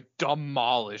 but it like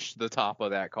demolished the top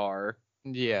of that car.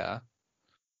 Yeah.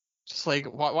 Just like,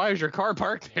 why is your car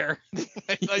parked there?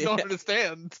 I don't Yeah.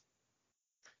 understand.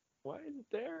 Why is it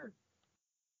there?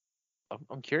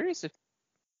 I'm curious if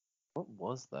what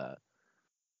was that?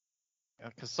 Yeah,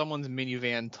 because someone's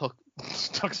minivan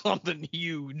took something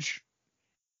huge.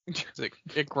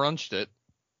 It grunched it.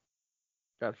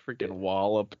 Got freaking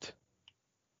walloped.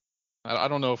 I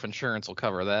don't know if insurance will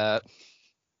cover that.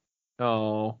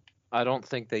 Oh. I don't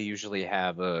think they usually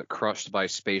have a crushed by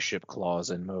spaceship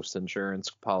clause in most insurance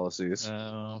policies.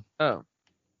 Oh. Oh.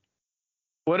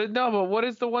 But what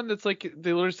is the one that's like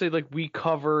they literally say like we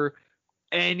cover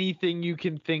anything you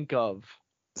can think of?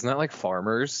 Isn't that like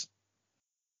farmers?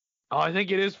 Oh, I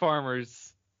think it is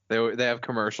farmers. They have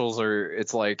commercials or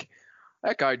it's like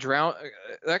that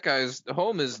guy's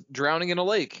home is drowning in a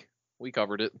lake. We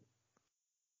covered it.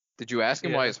 Did you ask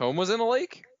him why Yeah. his home was in a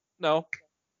lake? No.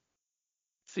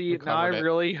 See, We now I covered it.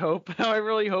 really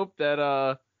hope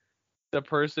that the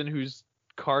person whose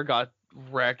car got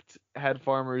wrecked had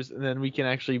farmers, and then we can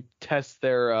actually test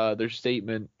their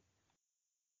statement.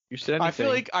 You said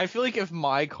anything. I feel like if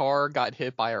my car got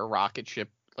hit by a rocket ship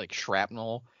like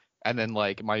shrapnel, and then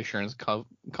like my insurance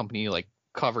company like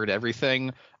covered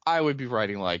everything, I would be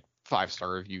writing like 5-star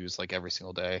reviews like every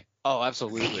single day. Oh,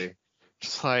 absolutely.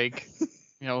 Just like,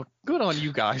 you know, good on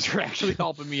you guys for actually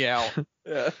helping me out.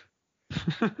 Yeah.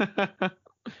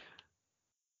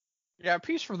 Yeah, a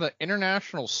piece from the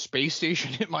International Space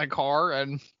Station hit my car,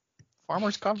 and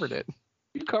farmers covered it.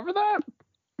 You cover that?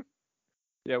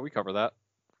 Yeah, we cover that.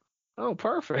 Oh,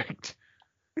 perfect.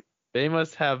 They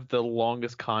must have the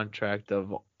longest contract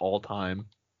of all time.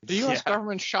 The U.S. Yeah.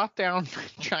 government shot down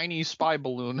a Chinese spy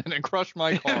balloon, and it crushed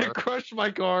my car. It crushed my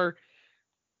car.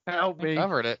 Help They me.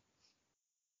 covered it.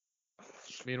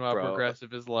 Meanwhile, Bro.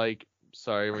 Progressive is like,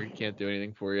 sorry, we can't do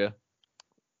anything for you.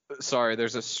 Sorry,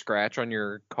 there's a scratch on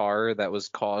your car that was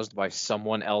caused by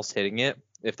someone else hitting it.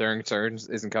 If their insurance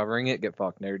isn't covering it, get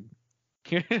fucked, nerd.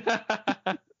 It's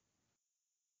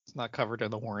not covered in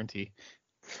the warranty.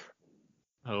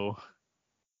 Oh,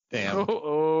 damn.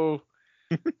 Oh.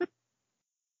 I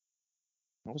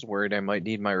was worried I might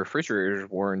need my refrigerator's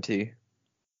warranty.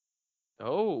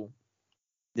 Oh.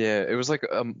 Yeah, it was like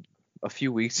a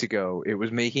few weeks ago. It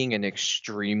was making an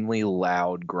extremely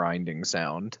loud grinding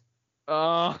sound.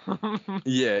 Um.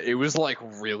 Yeah, it was like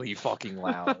really fucking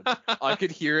loud. I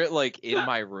could hear it like in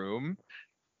my room,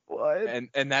 What?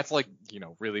 and that's like,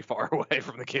 really far away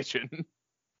from the kitchen.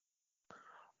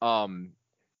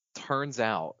 Turns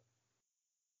out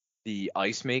the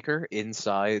ice maker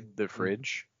inside the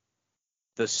fridge,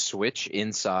 the switch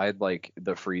inside like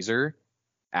the freezer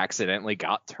accidentally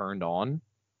got turned on,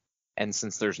 and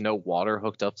since there's no water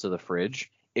hooked up to the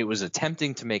fridge, it was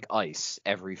attempting to make ice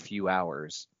every few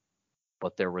hours,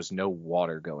 but there was no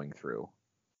water going through.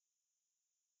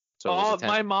 So it was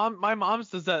my mom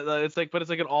says that it's like, but it's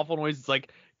like an awful noise. It's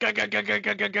like gug, gug, gug, gug,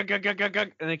 gug, gug, gug, gug, gug,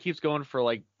 gug, and it keeps going for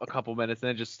like a couple minutes and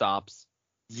then it just stops.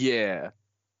 Yeah.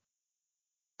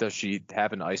 Does she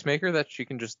have an ice maker that she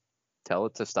can just tell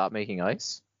it to stop making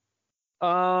ice?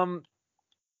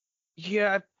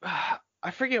 Yeah,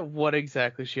 I forget what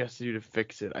exactly she has to do to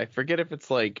fix it. I forget if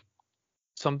it's like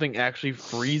something actually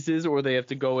freezes or they have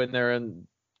to go in there and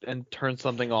turn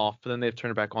something off, but then they have to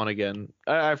turn it back on again.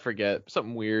 I forget.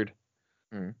 Something weird.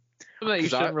 Hmm. Something that you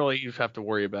 'Cause shouldn't really have to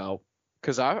worry about.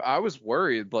 Because I was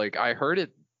worried. Like, I heard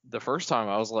it the first time.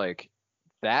 I was like,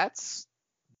 that's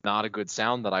not a good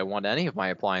sound that I want any of my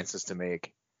appliances to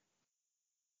make.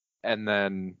 And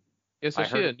then, Yeah,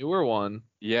 especially a newer one.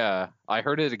 yeah, I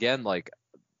heard it again like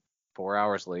 4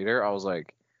 hours later. I was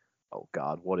like, oh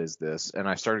God, what is this? And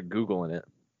I started Googling it.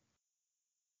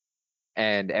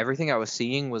 And everything I was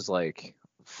seeing was like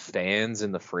fans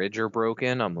in the fridge are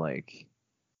broken. I'm like,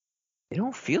 they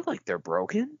don't feel like they're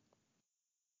broken.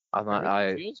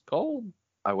 Everything feels cold.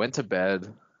 I went to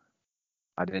bed.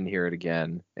 I didn't hear it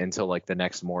again until like the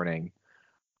next morning.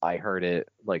 I heard it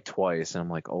like twice, and I'm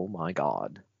like, oh my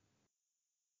God.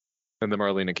 And then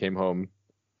Marlena came home.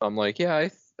 I'm like, yeah,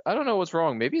 I don't know what's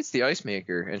wrong. Maybe it's the ice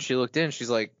maker. And she looked in. She's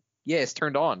like, yeah, it's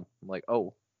turned on. I'm like,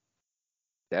 oh,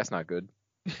 that's not good.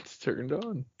 It's turned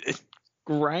on.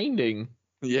 Grinding.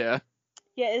 Yeah.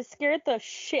 Yeah, it scared the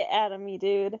shit out of me,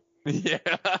 dude. Yeah.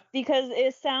 Because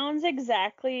it sounds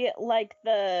exactly like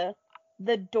the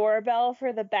doorbell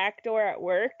for the back door at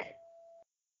work.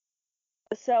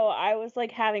 So I was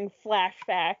like having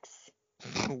flashbacks.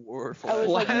 I was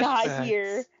like, not Flashbacks.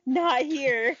 here, not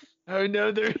here. Oh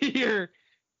no, they're here.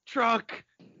 Truck.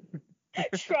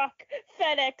 Truck,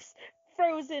 FedEx,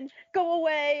 Frozen, go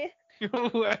away.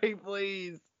 Go away,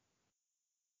 please.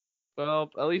 Well,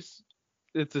 at least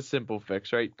it's a simple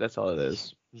fix, right? That's all it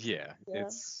is. Yeah. Yeah.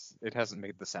 It hasn't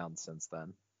made the sound since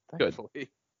then. Good.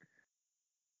 Thankfully.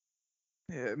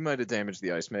 Yeah, it might have damaged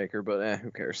the ice maker, but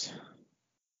who cares?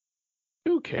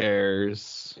 Who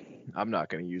cares? I'm not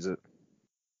gonna use it.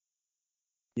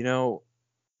 You know,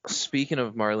 speaking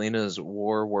of Marlena's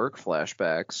war work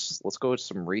flashbacks, let's go with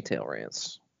some retail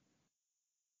rants.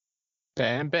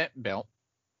 Bam, bam, belt.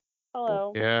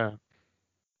 Hello. Yeah.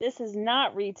 This is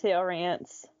not retail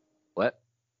rants. What?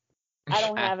 I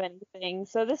don't have anything.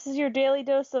 So this is your daily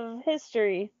dose of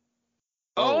history.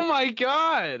 Oh my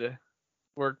God.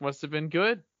 Work must have been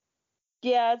good.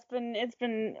 Yeah, it's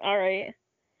been all right.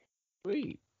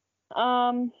 Sweet.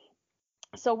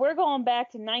 So we're going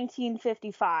back to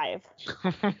 1955.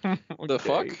 The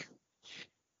fuck?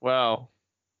 Wow.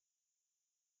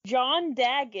 John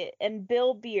Daggett and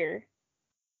Bill Beer.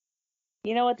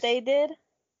 You know what they did?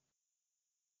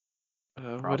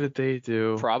 What did they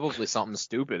do? Probably something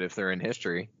stupid if they're in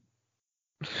history.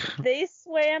 They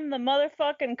swam the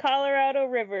motherfucking Colorado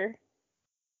River.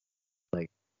 Like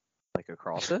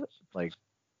across it? Like,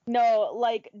 No,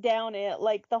 like down it,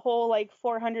 like the whole like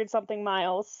 400 something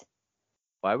miles.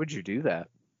 why would you do that?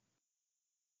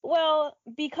 Well,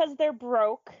 because they're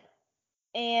broke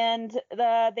and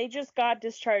they just got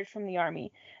discharged from the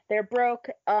army. They're broke.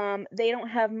 They don't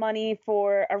have money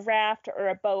for a raft or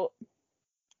a boat.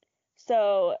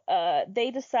 So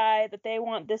they decide that they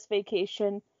want this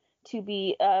vacation to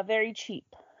be very cheap.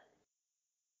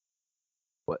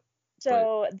 What?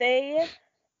 So they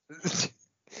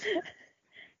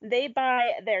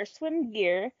buy their swim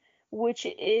gear, which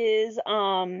is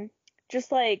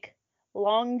just like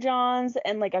long johns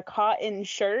and like a cotton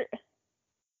shirt,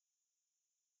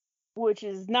 which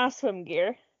is not swim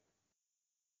gear.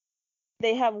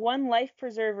 They have one life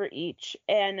preserver each,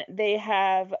 and they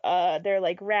have their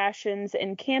like rations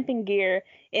and camping gear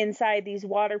inside these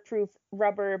waterproof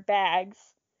rubber bags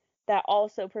that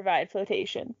also provide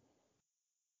flotation.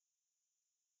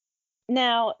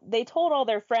 Now, they told all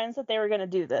their friends that they were going to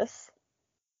do this,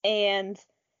 and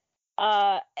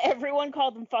Everyone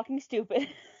called them fucking stupid.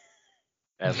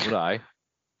 As would I.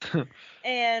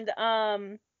 And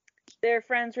their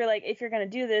friends were like, if you're gonna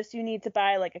do this, you need to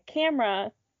buy like a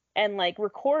camera and like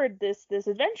record this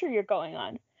adventure you're going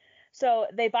on. So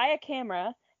they buy a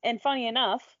camera, and funny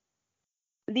enough,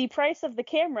 the price of the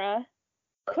camera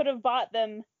could have bought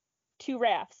them 2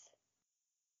 rafts.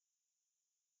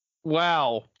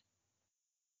 Wow.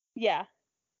 Yeah.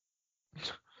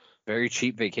 Very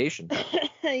cheap vacation.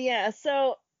 Yeah,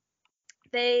 so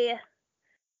they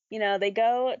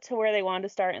go to where they wanted to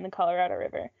start in the Colorado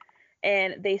River,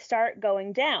 and they start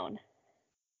going down.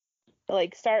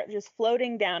 Like, start just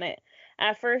floating down it.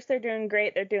 At first, they're doing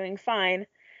great. They're doing fine.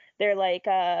 They're like,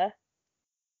 they're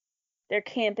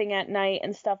camping at night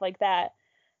and stuff like that.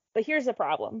 But here's the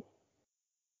problem.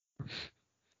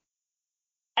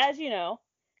 As you know,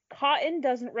 cotton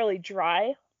doesn't really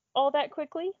dry all that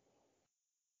quickly.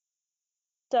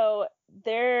 So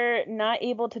they're not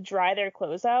able to dry their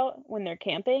clothes out when they're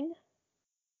camping,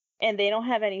 and they don't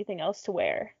have anything else to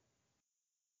wear.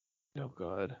 Oh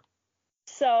god.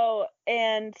 So,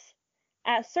 and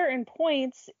at certain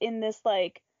points in this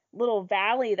like little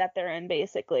valley that they're in,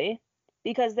 basically,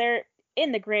 because they're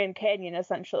in the Grand Canyon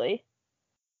essentially,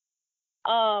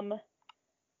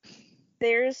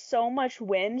 there's so much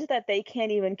wind that they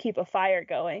can't even keep a fire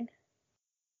going.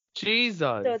 Jesus.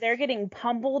 So they're getting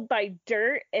pummeled by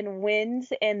dirt and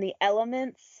winds and the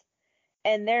elements,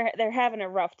 and they're having a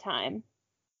rough time.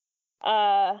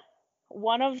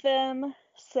 One of them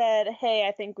said, "Hey,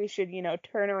 I think we should,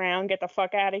 turn around, get the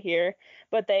fuck out of here."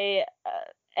 But they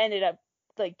ended up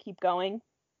like keep going.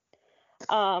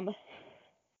 And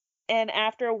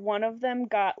after one of them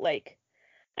got I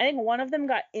think one of them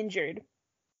got injured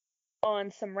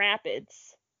on some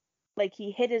rapids. Like,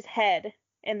 he hit his head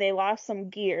and they lost some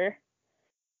gear.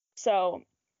 So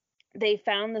they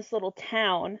found this little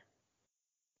town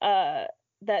that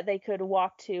they could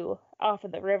walk to off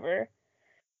of the river.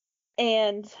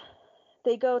 And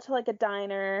they go to like a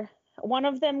diner. One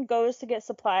of them goes to get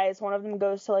supplies. One of them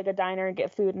goes to like a diner and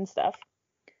get food and stuff.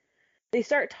 They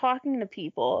start talking to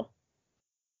people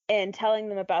and telling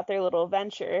them about their little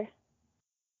adventure.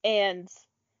 And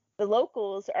the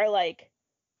locals are like,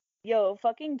 yo,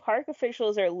 fucking park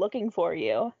officials are looking for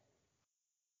you.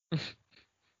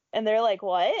 And they're like,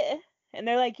 what? And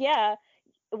they're like, yeah,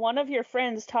 one of your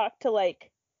friends talked to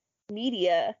like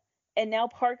media, and now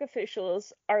park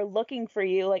officials are looking for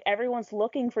you. Like, everyone's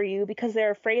looking for you because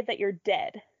they're afraid that you're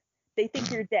dead. They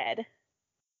think you're dead.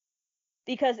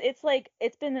 Because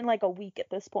it's been in like a week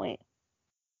at this point,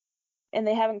 and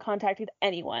they haven't contacted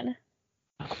anyone.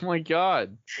 Oh my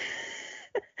god.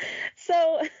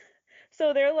 So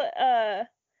they're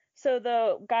so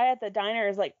the guy at the diner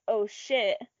is like, oh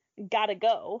shit, gotta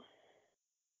go.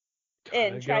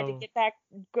 And tried to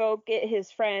go get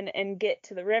his friend and get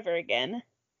to the river again.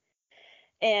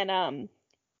 And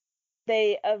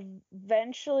they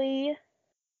eventually,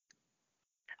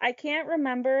 I can't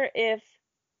remember if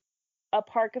a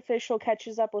park official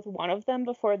catches up with one of them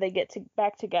before they get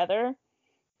back together,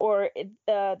 or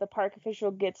the park official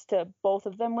gets to both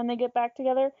of them when they get back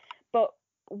together. But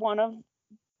one of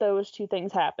those two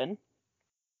things happen.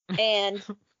 And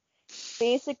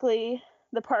basically,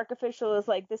 the park official is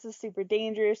like, this is super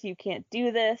dangerous. You can't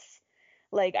do this.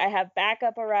 Like, I have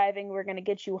backup arriving. We're going to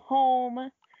get you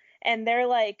home. And they're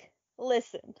like,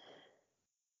 listen,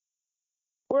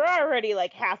 we're already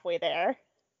like halfway there.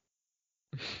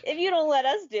 If you don't let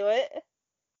us do it,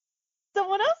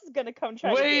 someone else is going to come try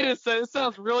to do Wait it. a second. It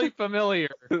sounds really familiar.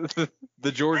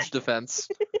 The George defense.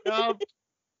 The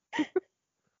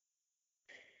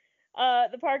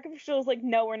park official is like,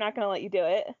 no, we're not going to let you do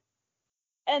it.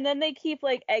 And then they keep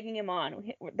like egging him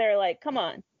on. They're like, come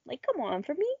on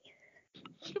for me.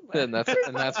 and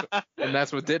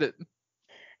that's what did it.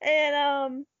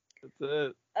 And That's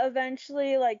it.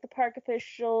 eventually, like, the park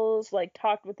officials like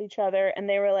talked with each other, and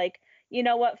they were like, you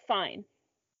know what, fine,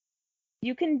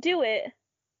 you can do it,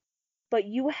 but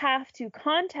you have to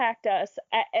contact us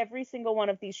at every single one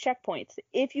of these checkpoints.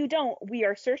 If you don't, we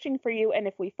are searching for you, and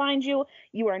if we find you,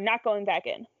 you are not going back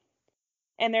in.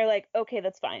 And they're like, okay,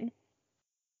 that's fine.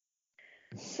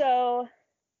 So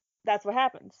that's what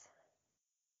happens.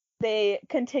 They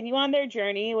continue on their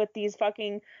journey with these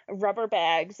fucking rubber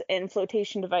bags and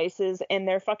flotation devices and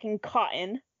their fucking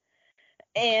cotton.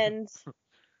 And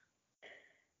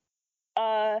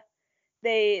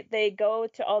they go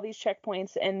to all these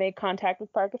checkpoints and make contact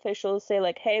with park officials, say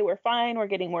like, hey, we're fine, we're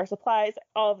getting more supplies,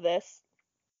 all of this.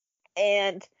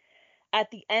 And at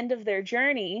the end of their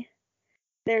journey,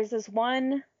 there's this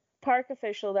one park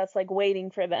official that's like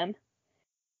waiting for them.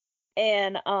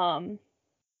 And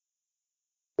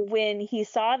when he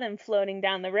saw them floating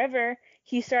down the river,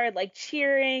 he started like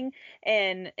cheering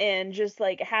and just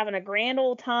like having a grand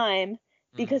old time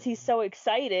because he's so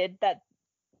excited that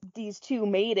these two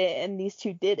made it and these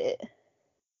two did it.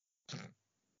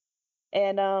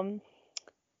 And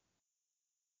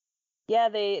yeah,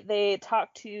 they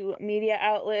talked to media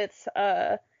outlets,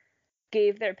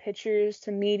 gave their pictures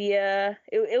to media.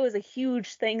 It was a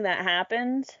huge thing that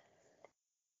happened.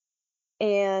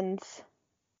 And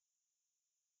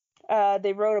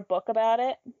they wrote a book about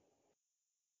it.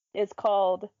 It's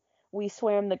called We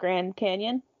Swam the Grand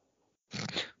Canyon.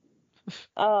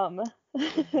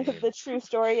 The true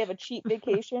story of a cheap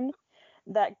vacation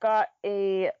that got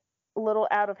a little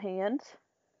out of hand.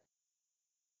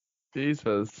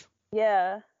 Jesus.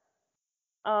 Yeah.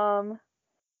 And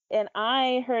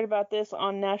I heard about this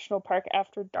on National Park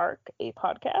After Dark, a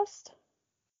podcast.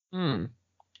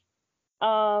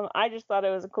 I just thought it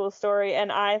was a cool story,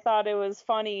 and I thought it was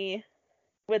funny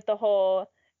with the whole,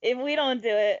 if we don't do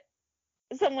it,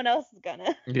 someone else is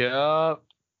gonna. Yeah.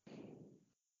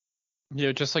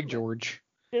 Yeah, just like George.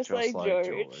 Just like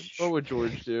George. What would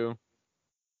George do?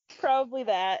 Probably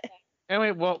that.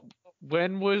 Anyway, well,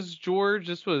 when was George?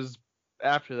 This was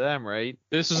after them, right?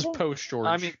 This is think- post George.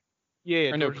 I mean,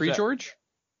 yeah. or no, George was pre-George?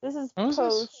 This is When was this?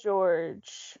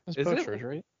 post-George. This Is is it? post George,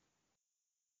 right?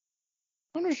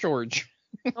 When was George?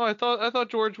 Oh, I thought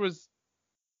George was.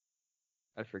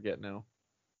 I forget now.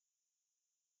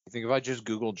 You think if I just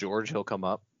Google George, he'll come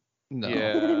up? No.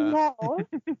 Yeah. No.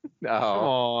 Come No.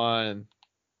 on.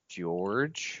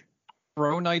 George.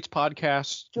 Bro Nights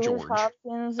podcast, George George.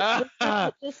 Hopkins.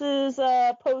 This is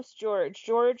post-George.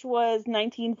 George was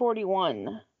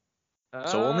 1941.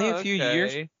 So only a few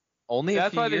years. Okay. Only That's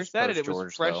a few why they years said it. It post-George,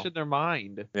 was fresh though. in their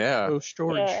mind. Yeah. Post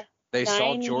George. Yeah. They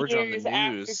saw 9 George on the years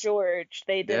after news. George,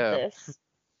 they did Yeah. this.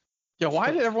 Yeah,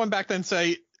 why did everyone back then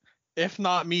say, if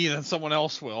not me, then someone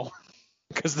else will?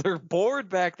 Because they're bored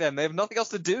back then. They have nothing else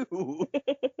to do.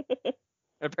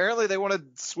 Apparently, they want to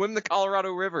swim the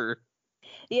Colorado River.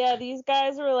 Yeah, these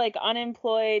guys were like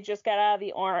unemployed, just got out of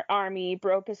the army,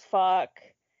 broke as fuck,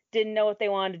 didn't know what they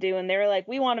wanted to do, and they were like,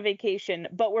 we want a vacation,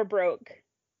 but we're broke.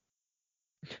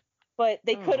 But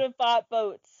they could have bought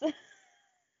boats.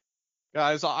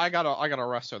 Guys, I gotta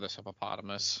wrestle this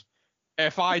hippopotamus.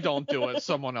 If I don't do it,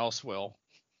 someone else will.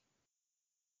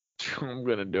 I'm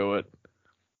gonna do it.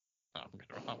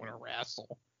 I'm gonna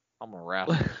wrestle. I'm gonna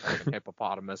wrestle a fucking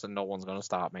hippopotamus, and no one's gonna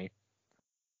stop me.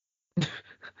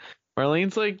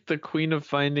 Marlene's like the queen of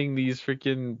finding these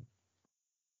freaking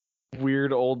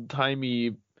weird old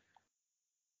timey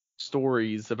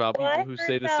stories about Well, people I who heard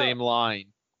say the about- same line.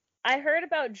 I heard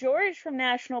about George from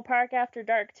National Park After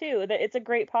Dark too. That it's a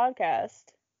great podcast.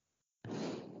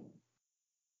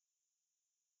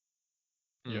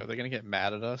 Yeah, they're gonna get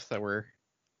mad at us that we're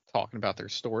talking about their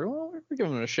story. Well, we're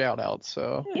giving them a shout out,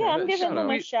 so. Yeah, I'm giving shout them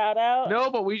out. a shout out. No,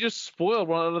 but we just spoiled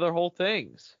one of their whole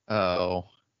things. Oh.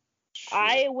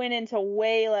 I went into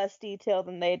way less detail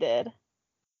than they did.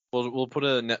 We'll put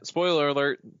a spoiler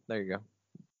alert. There you go.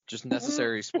 Just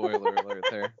necessary spoiler alert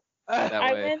there. That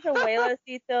I way. went into way less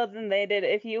detail than they did.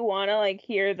 If you want to like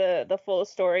hear the full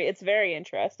story, it's very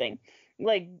interesting.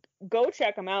 Like, go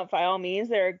check them out by all means.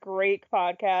 They're a great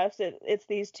podcast. It's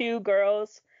these two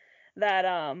girls that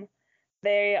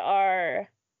they are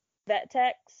vet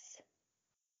techs,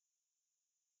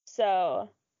 so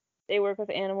they work with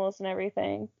animals and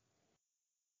everything.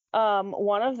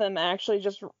 One of them actually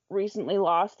just recently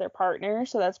lost their partner,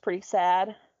 so that's pretty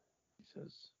sad.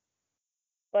 Jesus.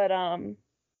 But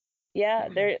yeah,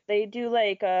 they do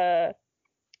like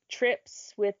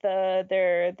trips with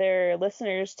their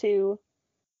listeners too.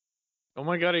 Oh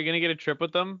my god, are you gonna get a trip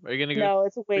with them? Are you gonna go? No,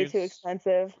 it's way too please?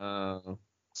 expensive.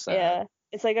 Sad. Yeah,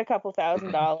 it's like a couple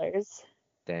 $1,000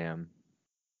 Damn.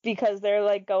 because they're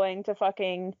like going to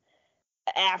fucking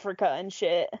Africa and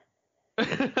shit.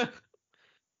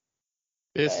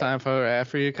 It's time for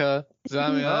Africa.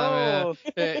 Oh.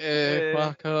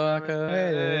 Waka, waka,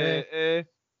 hey.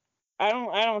 I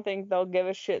don't think they'll give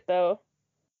a shit though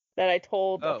that I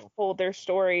told their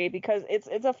story, because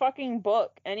it's a fucking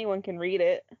book. Anyone can read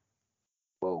it.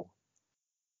 Whoa.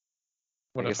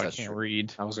 What I if guess I that's can't true.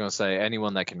 read? I was gonna say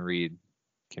anyone that can read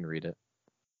it.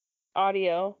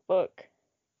 Audio book.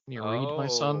 Can you read, my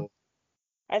son?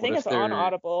 I think if it's on they're-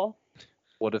 Audible.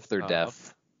 What if they're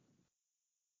deaf?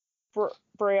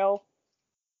 Braille.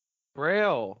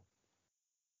 Braille.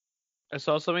 I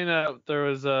saw something that there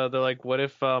was they're like, what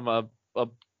if a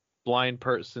blind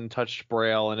person touched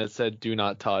Braille and it said "do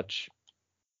not touch"?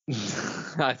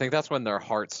 I think that's when their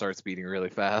heart starts beating really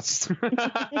fast.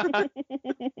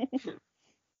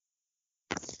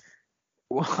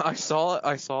 Well, I saw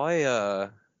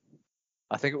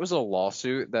I think it was a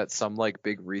lawsuit that some like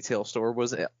big retail store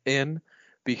was in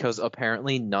because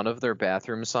apparently none of their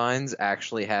bathroom signs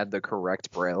actually had the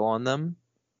correct braille on them.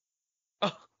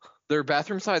 Their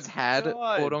bathroom signs had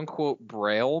God. quote unquote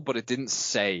braille, but it didn't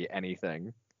say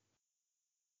anything.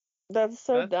 That's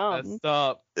so dumb. Messed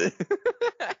up.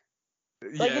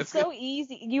 Like, it's so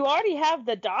easy. You already have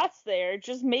the dots there.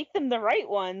 Just make them the right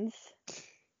ones.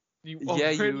 You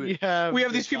Yeah, already have We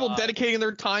have the these people dots. dedicating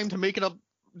their time to making up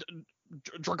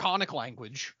draconic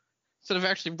language instead of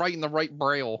actually writing the right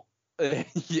braille.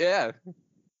 Yeah.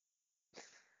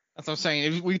 That's what I'm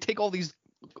saying. If we take all these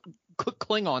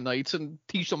Klingon knights and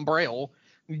teach them braille,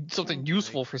 something Oh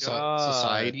useful my for God.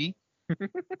 society,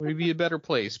 we'd be a better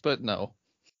place. But no.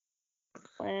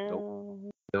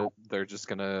 Well, Nope, they're just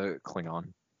gonna cling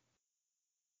on.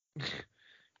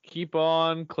 Keep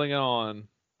on clinging on.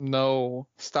 No,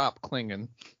 stop clinging.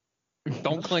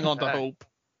 Don't cling on to hope.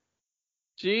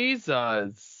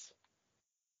 Jesus.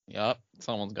 Yep,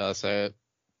 someone's gotta say it.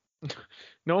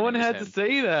 No My one name is had to him.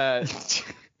 say that.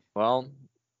 Well,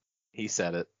 he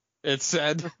said it. It's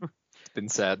said. It's been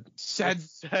said. Said.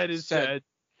 Said is Said. said.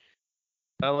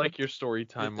 I like your story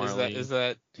time, Marlene. Is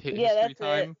that history Yeah, that's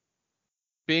time? it.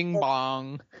 Bing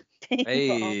bong.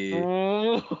 Hey.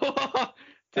 Oh,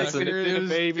 That's take me to It dinner, was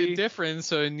baby. different,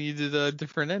 so it needed a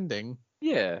different ending.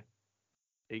 Yeah.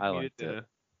 Take I me to liked it. dinner.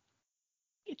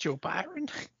 Hey, Joe Byron.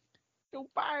 Joe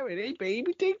Byron, hey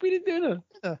baby, take me to dinner.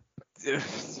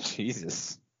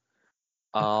 Jesus.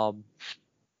 Oh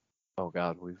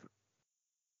God,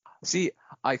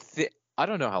 I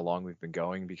don't know how long we've been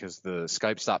going because the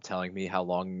Skype stopped telling me how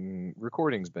long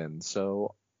recording's been.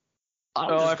 So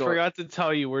I forgot to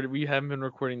tell you we haven't been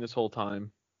recording this whole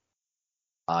time.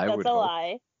 I That's would a hope.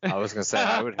 lie. I was gonna say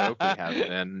I would hope we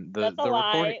haven't. And That's a the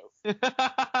recording lie.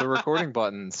 the recording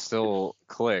button still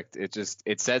clicked.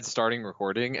 It said starting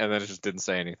recording and then it just didn't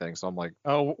say anything. So I'm like,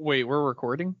 Oh wait, we're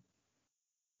recording.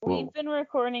 Whoa. We've been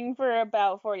recording for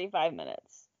about 45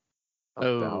 minutes.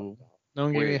 Oh, no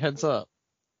one gave me a Wait. heads up.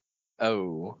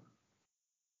 Oh.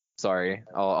 Sorry.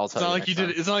 I'll It's tell not you like next you time.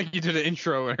 did. It's not like you did an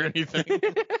intro or anything.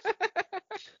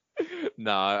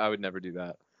 No, I would never do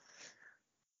that.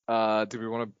 Do we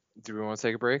want to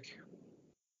take a break?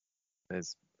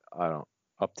 It's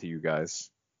up to you guys.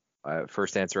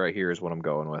 First answer right here is what I'm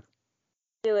going with.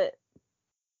 Do it.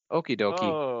 Okie dokie.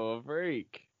 Oh, a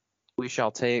break. We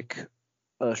shall take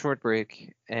a short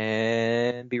break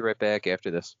and be right back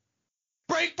after this.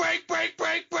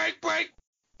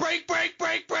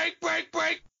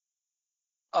 break.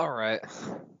 All right.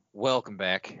 Welcome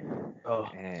back. Oh.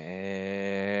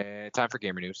 And time for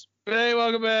gamer news. Hey,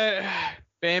 welcome back.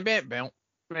 Bam, bam, bam.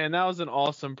 Man, that was an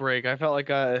awesome break. I felt like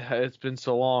it's been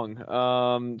so long.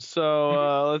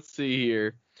 Let's see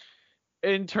here.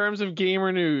 In terms of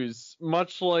gamer news,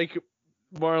 much like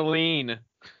Marlene,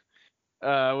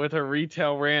 with her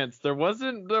retail rants, there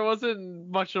wasn't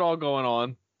much at all going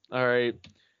on. All right.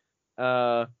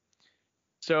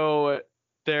 So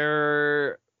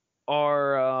there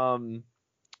are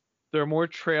more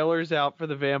trailers out for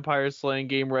the vampire slaying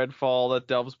game Redfall that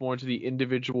delves more into the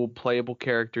individual playable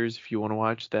characters if you want to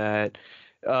watch that.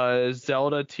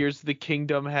 Zelda Tears of the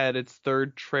Kingdom had its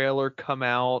third trailer come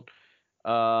out.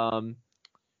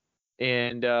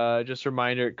 Just a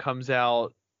reminder, it comes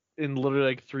out in literally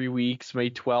like 3 weeks, May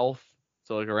 12th.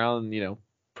 So like around,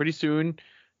 pretty soon.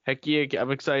 Heck yeah,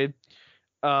 I'm excited.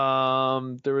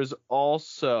 There was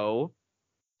also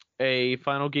a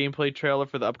final gameplay trailer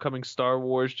for the upcoming Star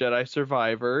Wars Jedi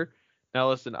Survivor. Now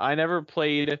listen, I never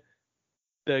played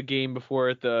the game before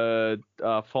at the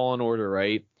Fallen Order,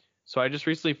 right? So I just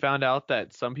recently found out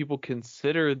that some people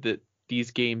consider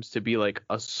these games to be like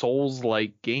a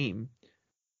Souls-like game.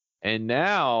 And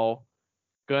now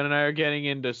Gunn and I are getting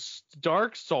into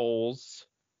Dark Souls.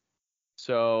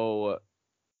 So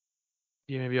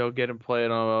yeah, maybe I'll get and play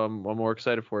it. I'm more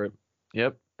excited for it.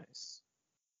 Yep. Nice.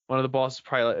 One of the bosses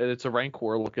probably it's a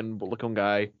Rancor looking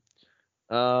guy.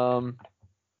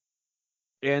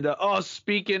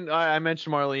 Speaking, I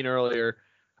mentioned Marlene earlier.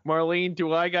 Marlene,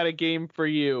 do I got a game for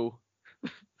you?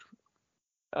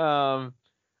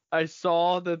 I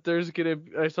saw that there's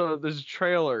a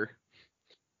trailer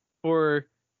for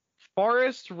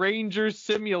Forest Ranger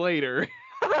Simulator.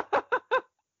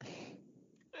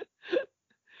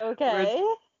 Okay.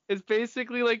 It's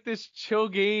basically like this chill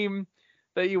game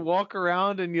that you walk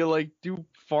around and you like do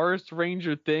forest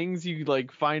ranger things. You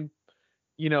like find,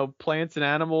 plants and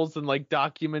animals and like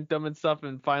document them and stuff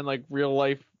and find like real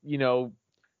life,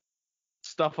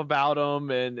 stuff about them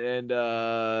and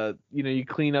you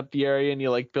clean up the area and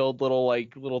you like build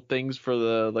little things for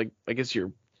the like I guess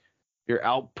your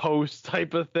outpost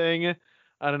type of thing.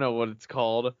 I don't know what it's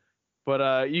called,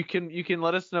 but you can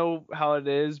let us know how it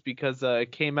is because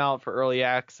it came out for early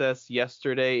access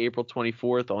yesterday, April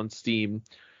 24th on Steam.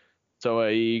 So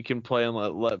you can play and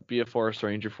let be a forest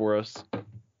ranger for us.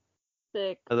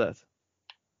 Sick. How's that?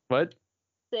 What?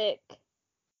 Sick.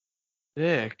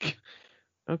 Dick.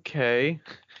 Okay.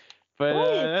 But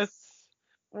What? that's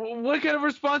what kind of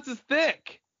response is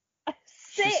thick?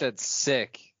 Sick. She said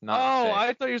sick, Oh, not thick.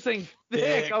 I thought you were saying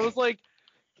thick. Thick. I was like,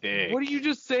 Thick. what are you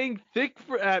just saying thick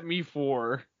at me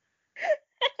for?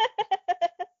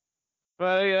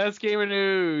 But yeah, that's gamer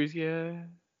news. Yeah.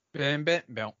 Bam, bam,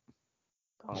 bam.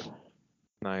 God.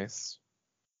 Nice.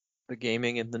 The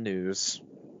gaming in the news.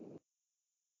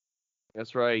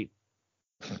 That's right.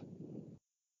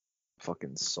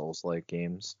 Fucking Souls-like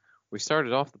games. We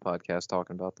started off the podcast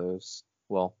talking about those.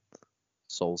 Well,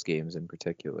 Souls games in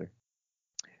particular.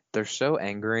 They're so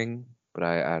angering, but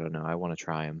I don't know. I want to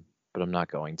try them, but I'm not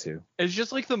going to. It's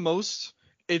just like the most.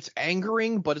 It's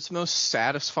angering, but it's the most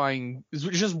satisfying. It's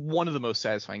just one of the most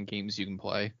satisfying games you can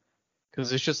play.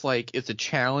 Because it's just like it's a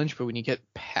challenge, but when you get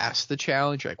past the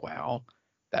challenge, you're like, wow,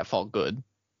 that felt good.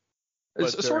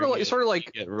 It's But sort of during like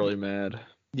it, you get really mad.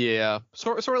 yeah,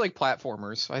 sort of like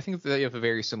platformers. I think they have a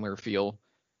very similar feel.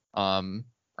 Or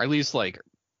at least like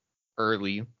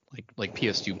early like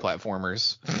PS2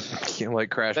 platformers.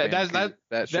 Like Crash Bandicoot.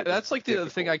 That's like the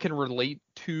thing I can relate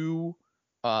to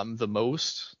the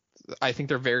most. I think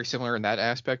they're very similar in that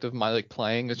aspect of my like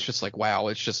playing. It's just like wow,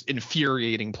 it's just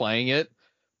infuriating playing it.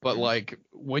 But like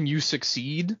when you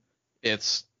succeed,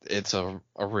 it's a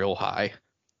real high.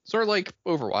 Sort of like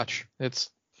Overwatch.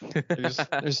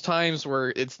 There's times where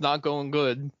it's not going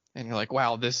good and you're like,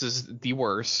 wow, this is the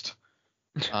worst.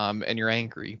 And you're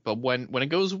angry. But when it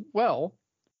goes well,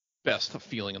 best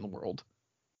feeling in the world.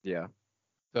 Yeah.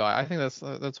 So I think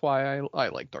that's why I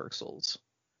like Dark Souls.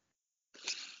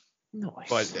 Nice.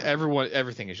 But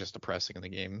everything is just depressing in the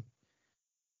game.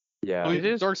 Yeah. I mean, It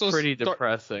is Dark Souls- pretty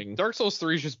depressing. Dark Souls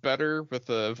 3 is just better with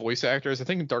the voice actors. I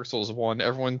think in Dark Souls 1,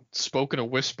 everyone spoke in a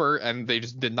whisper and they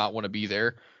just did not want to be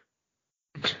there.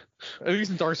 At least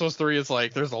in Dark Souls 3, it's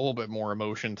like there's a little bit more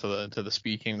emotion to the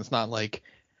speaking. It's not like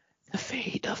the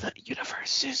fate of the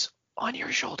universe is on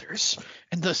your shoulders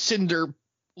and the Cinder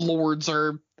Lords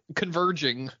are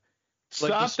converging. Like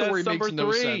the Stop, story that's makes number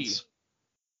no 3. sense.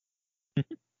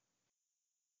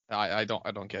 I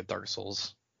don't get Dark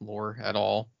Souls lore at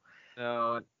all.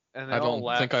 No, and they I all don't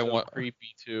laugh think I so want-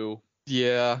 creepy too.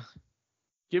 Yeah.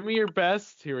 Give me your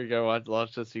best. Here we go. I'll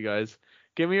watch this, you guys.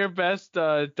 Give me your best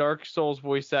Dark Souls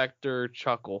voice actor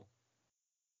chuckle.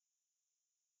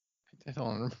 I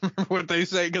don't remember what they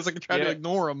say because I can try to Yeah.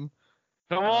 ignore them.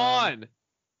 Come on.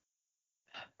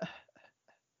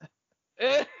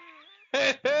 Ew!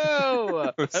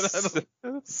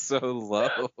 So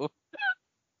low.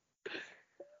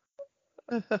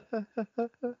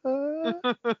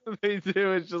 They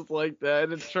do. It's just like that.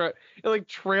 And it like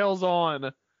trails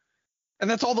on. And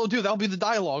that's all they'll do. That'll be the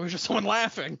dialogue. It's just someone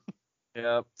laughing.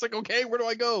 Yep. It's like, okay, where do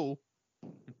I go?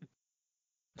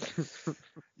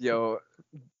 Yo,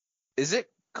 is it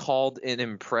called an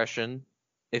impression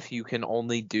if you can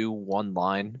only do one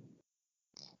line?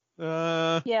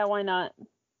 Yeah, why not?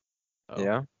 Oh.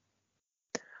 Yeah.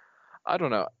 I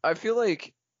don't know. I feel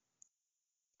like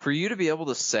for you to be able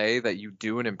to say that you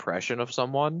do an impression of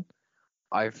someone,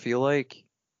 I feel like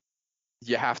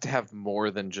you have to have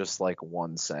more than just like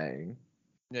one saying.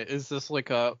 Is this like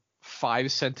a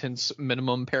 5-sentence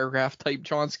minimum paragraph type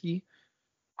Chomsky?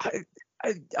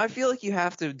 I feel like you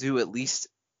have to do at least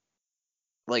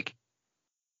like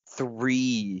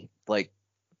 3 like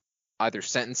either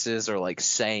sentences or like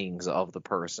sayings of the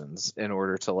person's in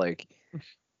order to like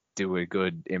do a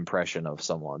good impression of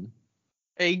someone.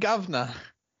 Hey, governor.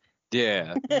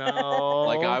 Yeah. No.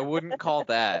 Like I wouldn't call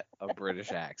that a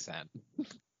British accent.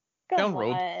 Come Down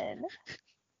road. on.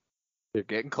 You're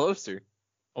getting closer.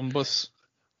 Umbus.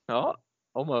 Oh,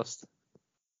 almost.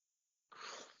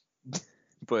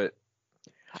 But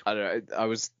I don't know. I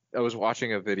was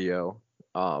watching a video.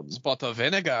 Spot of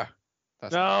vinegar.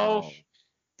 That's No. Oh,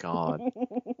 God.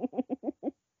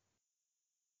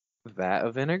 Vat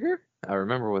of vinegar? I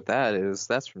remember what that is.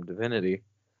 That's from Divinity.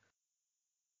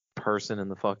 Person in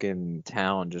the fucking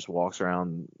town just walks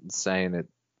around saying it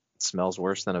smells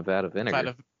worse than a vat of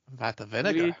vinegar. Vat of We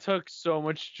vinegar. took so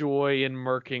much joy in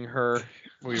murking her.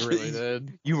 We really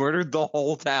did. You murdered the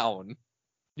whole town.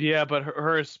 Yeah, but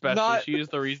her especially. Not- She was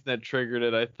the reason that triggered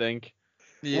it, I think.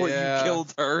 Well, you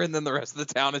killed her and then the rest of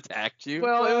the town attacked you?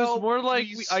 Well, it Well, was more like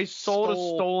we I sold a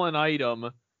stole- stolen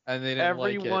item. And they didn't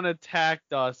Everyone like it.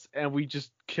 attacked us, and we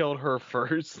just killed her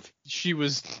first. She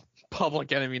was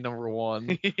public enemy number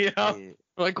 1. Yeah. Hey,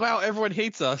 Like, wow, everyone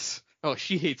hates us. Oh,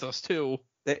 she hates us too.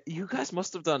 You guys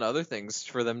must have done other things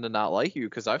for them to not like you,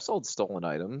 because I've sold stolen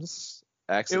items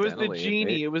It was accidentally. the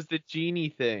genie. It was the genie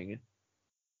thing.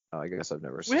 Oh, I guess I've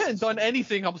never. We hadn't done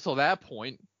anything up until that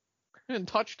point. We hadn't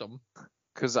touched them.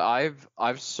 Because I've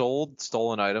sold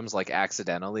stolen items like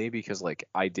accidentally because like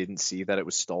I didn't see that it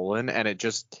was stolen, and it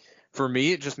just for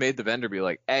me it just made the vendor be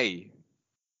like, hey,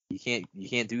 you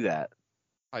can't do that.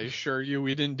 I assure you,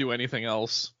 we didn't do anything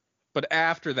else. But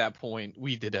after that point,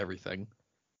 we did everything.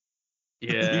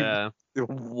 Yeah, It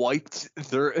wiped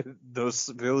those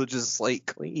villages slate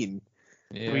clean.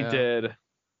 Yeah. we did.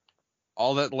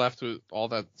 All that's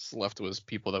left was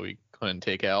people that we couldn't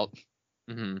take out.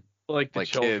 Mm-hmm. Like the Like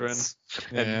children. kids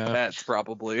Yeah. and pets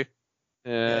probably.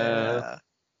 Yeah.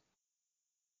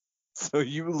 So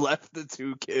you left the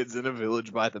two kids in a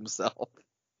village by themselves.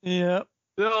 Yeah.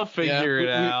 They'll figure it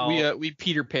out. We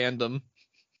Peter Panned them.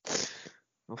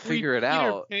 We'll figure it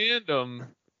out. Fandom.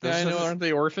 Yeah, I know, aren't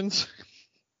they orphans?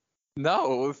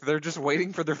 No, they're just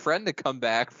waiting for their friend to come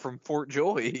back from Fort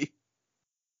Joy.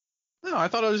 No, I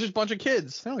thought it was just a bunch of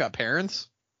kids. They don't got parents.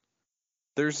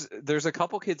 There's a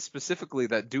couple kids specifically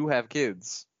that do have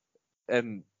kids,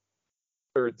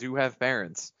 or do have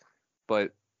parents,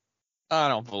 but I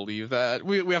don't believe that.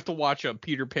 We have to watch a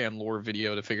Peter Pan lore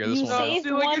video to figure this You one out. saved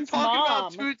See, like you're one's talking about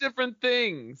mom. two different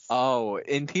things. oh,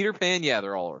 in Peter Pan, yeah,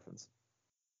 they're all orphans.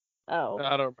 Oh.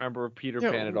 I don't remember Peter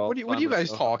Yeah, Pan at all. what are you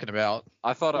guys talking about?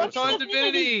 I thought I I'm was talking What's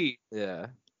Divinity. yeah,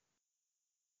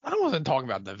 I wasn't talking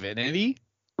about Divinity.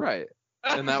 right.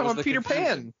 I'm And that talking was about the Peter confusion.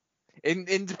 Pan.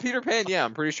 In Peter Pan, yeah,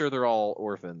 I'm pretty sure they're all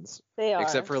orphans, They are.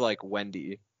 except for like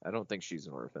Wendy. I don't think she's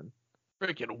an orphan.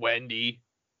 Freaking Wendy.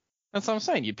 That's what I'm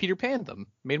saying. You Peter Panned them,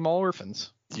 made them all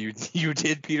orphans. You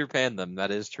did Peter Pan them.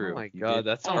 That is true. Oh my You god, did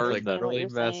that sounds turn like them. what really you're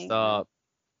messed saying. up.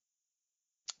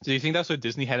 Do you think that's what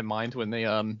Disney had in mind when they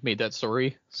made that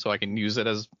story? So I can use it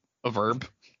as a verb.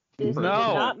 Disney No.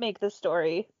 did not make the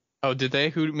story. Oh, did they?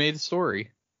 Who made the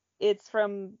story? It's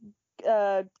from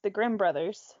the Grimm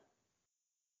brothers.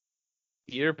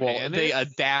 Peter Well, Pan. they is?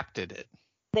 adapted it.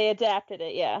 They adapted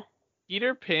it, yeah.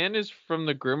 Peter Pan is from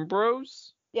the Grimm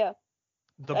Bros. Yeah.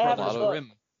 The I have Brothers the book.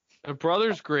 Grimm. The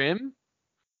Brothers Grimm.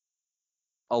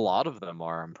 A lot of them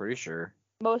are. I'm pretty sure.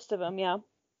 Most of them, yeah.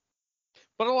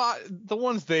 But the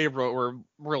ones they wrote were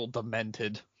real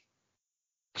demented.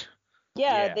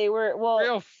 Yeah, Yeah. they were, well,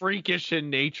 Real freakish in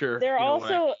nature. they're in a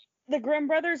way. also, the Grimm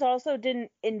brothers also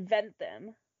didn't invent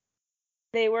them.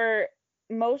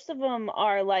 Most of them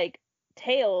are like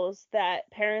tales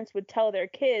that parents would tell their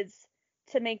kids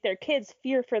to make their kids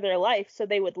fear for their life so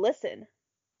they would listen.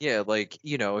 Yeah, like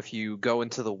if you go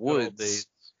into the Good old woods, days.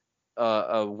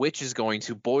 a witch is going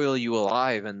to boil you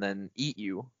alive and then eat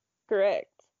you. Correct.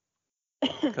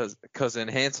 Because in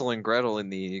Hansel and Gretel in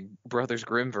the Brothers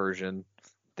Grimm version,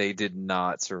 they did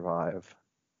not survive.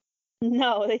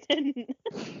 No, they didn't.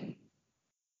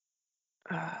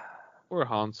 Or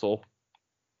Hansel.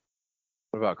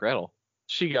 What about Gretel?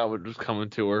 She got what was coming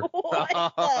to her. What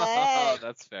the heck?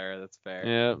 That's fair. That's fair.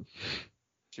 Yeah.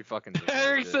 She fucking.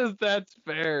 Eric deserved it. says that's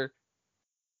fair.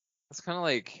 That's kind of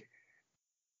like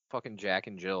fucking Jack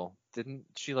and Jill. Didn't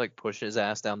she like push his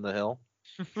ass down the hill?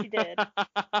 She did.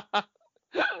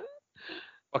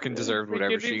 Fucking deserved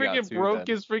whatever he she got freaking too. broke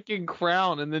then. his freaking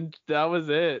crown, and then that was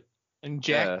it. And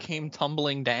Jack Yeah. came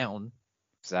tumbling down,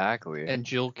 Exactly. and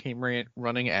Jill came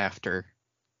running after.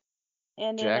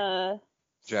 And Jack- in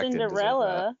Jack didn't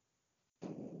deserve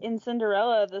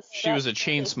Cinderella, the She was a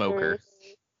chain smoker.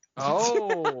 stepsisters-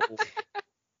 Oh.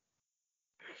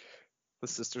 The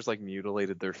sisters like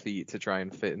mutilated their feet to try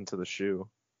and fit into the shoe.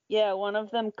 Yeah, one of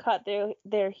them cut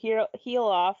their heel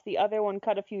off. The other one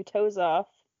cut a few toes off.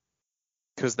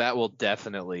 Because that will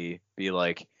definitely be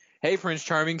like, hey, Prince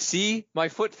Charming, see, my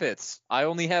foot fits. I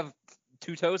only have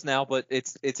 2 toes now, but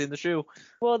it's in the shoe.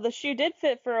 Well, the shoe did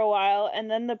fit for a while,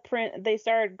 and then they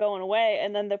started going away,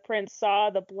 and then the prince saw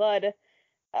the blood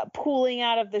pooling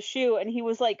out of the shoe, and he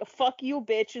was like, "Fuck you,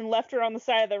 bitch," and left her on the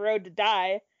side of the road to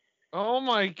die. Oh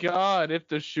my god, if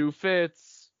the shoe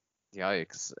fits.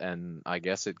 Yikes. And I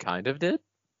guess it kind of did.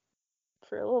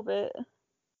 For a little bit.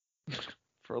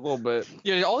 For a little bit.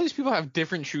 Yeah, all these people have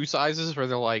different shoe sizes where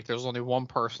they're like, there's only one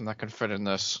person that can fit in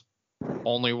this.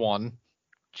 Only one.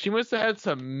 She must have had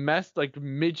some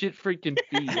midget freaking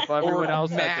feet. If everyone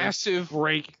else had massive,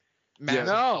 break. massive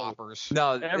No. hoppers.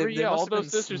 No, Every- they all must have those been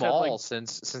sisters had, small like,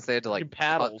 since they had to like freaking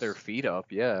paddles. cut their feet up.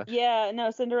 Yeah. Yeah,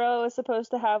 no, Cinderella was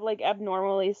supposed to have like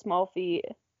abnormally small feet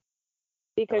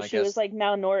because I she was guess- like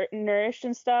malnourished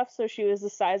and stuff, so she was the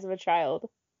size of a child.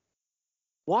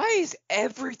 Why is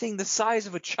everything the size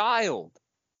of a child?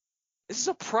 This is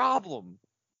a problem.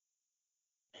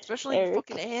 Especially in Eric.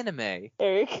 fucking anime.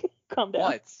 Eric, calm down.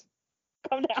 What?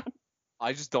 Calm down.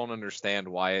 I just don't understand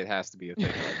why it has to be a thing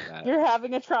like that. You're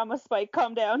having a trauma spike.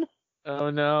 Calm down. Oh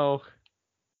no.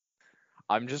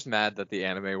 I'm just mad that the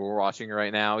anime we're watching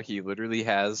right now, he literally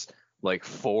has like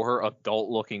 4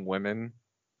 adult-looking women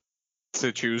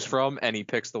to choose from, and he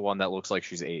picks the one that looks like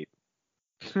she's 8.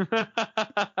 Come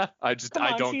I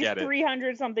on, don't she's get it.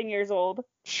 300 something years old.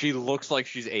 She looks like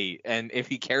she's 8, and if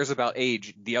he cares about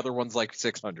age, the other one's like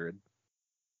 600.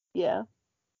 Yeah.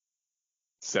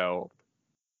 So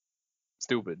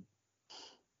stupid,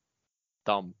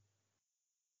 dumb,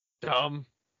 Dumb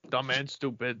and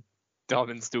stupid. dumb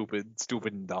and stupid,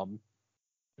 stupid and dumb,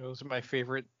 Those are my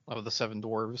favorite of the 7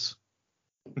 dwarves.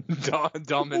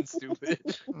 dumb and stupid.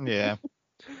 Yeah.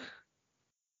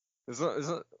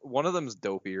 Isn't one of them's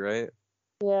dopey, right?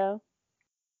 Yeah.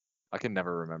 I can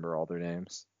never remember all their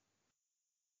names.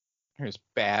 Here's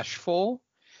Bashful,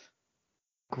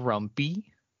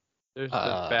 Grumpy, There's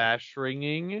the bash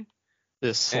ringing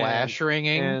the Slash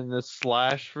ringing. and the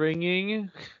slash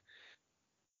ringing.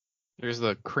 There's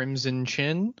the Crimson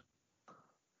Chin.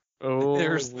 Oh.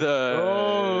 There's his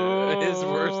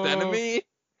worst enemy.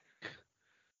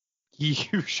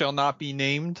 You shall not be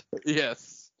named.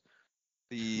 Yes,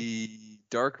 the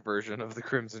dark version of the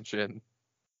Crimson Chin.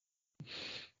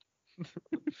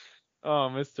 Oh,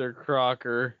 Mr.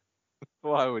 Crocker.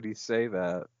 Why would he say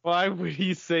that? Why would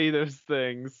he say those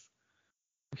things?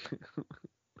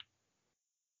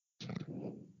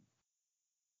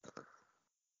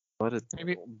 What a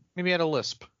Maybe he had a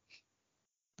lisp.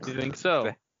 Do you think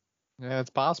so? Yeah, it's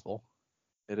possible.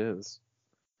 It is.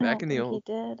 I Back don't in the think old.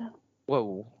 He did.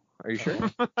 Whoa, are you sure?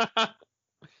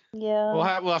 Yeah.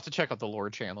 We'll have to check out the lore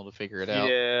channel to figure it out.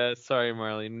 Yeah, sorry,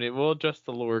 Marlene. We'll adjust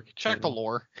the lore. Check the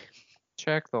lore.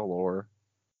 Check the lore.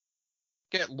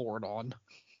 Get lored on.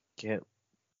 Get.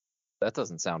 That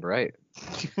doesn't sound right.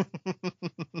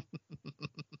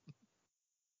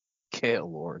 Get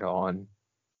Lord on.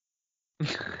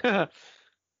 The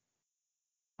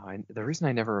reason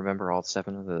I never remember all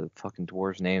 7 of the fucking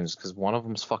dwarves' names is because one of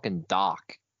them's fucking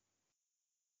Doc.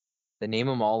 They name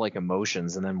them all like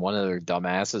emotions, and then one of their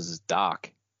dumbasses is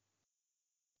Doc.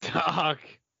 Doc.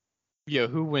 Yeah,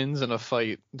 who wins in a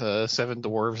fight? The 7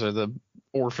 dwarves or the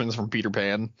orphans from Peter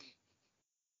Pan?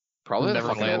 Probably the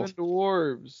Neverland. fucking Seven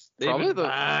dwarves. They've Probably been the-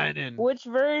 mining. Which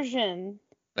version?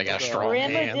 They got So- strong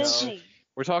Grandma hands. Disney.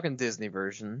 We're talking Disney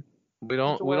version. We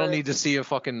don't need to see a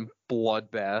fucking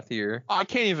bloodbath here. I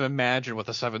can't even imagine what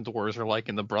the 7 dwarves are like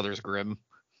in the Brothers Grimm.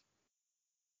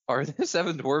 Are the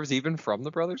 7 dwarves even from the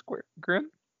Brothers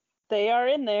Grimm? They are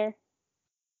in there.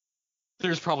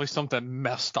 There's probably something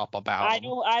messed up about I them.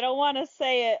 don't want to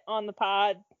say it on the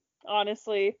pod.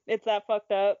 Honestly, it's that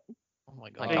fucked up. Oh my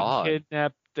My god.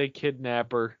 God. They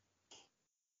kidnap her.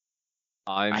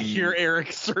 I hear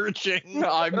Eric searching.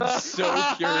 I'm so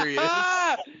curious.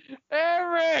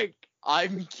 Eric!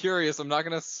 I'm curious. I'm not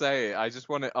gonna say. I just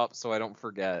want it up so I don't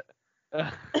forget.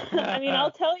 I mean,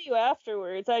 I'll tell you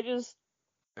afterwards.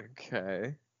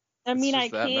 Okay. I It's mean, I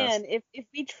just that can. If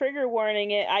we trigger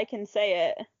warning it, I can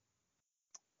say it.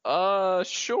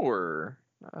 Sure.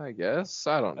 I guess.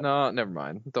 I don't know. Never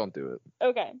mind. Don't do it.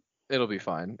 Okay. It'll be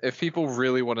fine. If people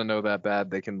really want to know that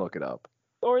bad, they can look it up.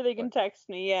 Or they can text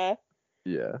me, yeah.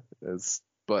 Yeah.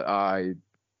 But I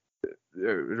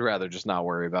would rather just not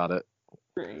worry about it.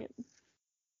 Right.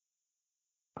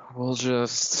 We'll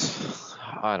just,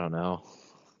 I don't know.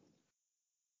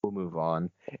 We'll move on.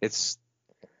 It's,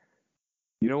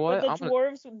 you know what? But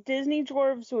the Disney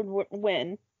dwarves would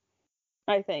win,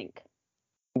 I think.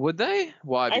 Would they?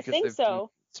 Why? I Because think they've been so.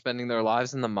 spending their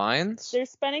lives in the mines? They're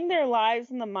spending their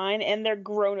lives in the mine, and they're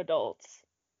grown adults.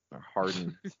 They're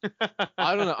hardened.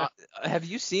 I don't know. Have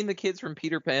you seen the kids from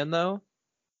Peter Pan though?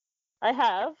 I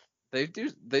have. They do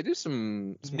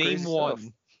some Name crazy one.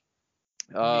 stuff.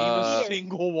 Name a Peter.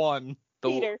 single one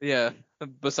Peter. Yeah.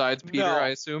 Besides Peter, No. I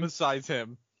assume. besides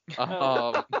him.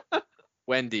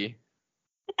 Wendy.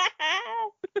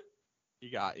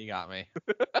 You got me.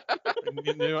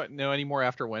 You know any more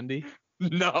after Wendy?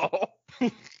 No. Yeah,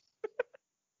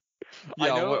 I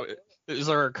know. Is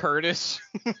there a Curtis?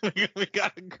 We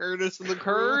got a Curtis in the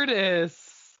crew.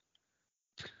 Curtis.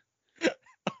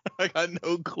 I got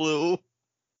no clue.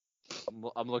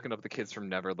 I'm looking up the kids from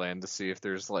Neverland to see if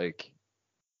there's like.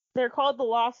 They're called the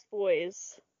Lost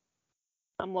Boys.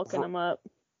 I'm looking them up.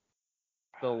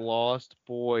 The Lost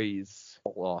Boys.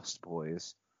 Lost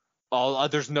Boys. Oh,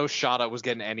 there's no shot I was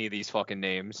getting any of these fucking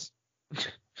names.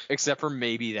 Except for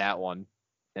maybe that one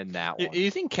and that one.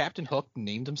 You think Captain Hook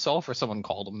named himself or someone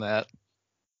called him that?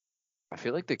 I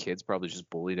feel like the kids probably just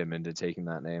bullied him into taking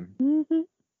that name. Mhm.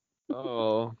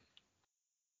 Oh.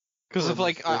 Because Or if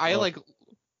like mistake I off. like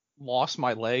lost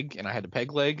my leg and I had to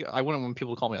peg leg, I wouldn't want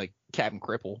people to call me like Captain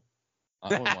Cripple. I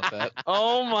wouldn't want that.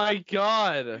 Oh my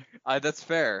god. That's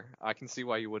fair. I can see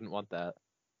why you wouldn't want that.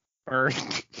 Or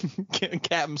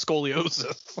Captain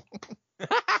Scoliosis.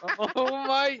 Oh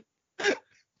my.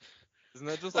 Isn't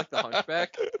that just like the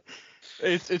Hunchback?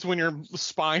 It's when your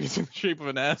spine is in the shape of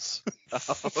an S.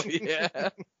 Oh yeah,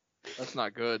 that's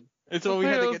not good. It's what we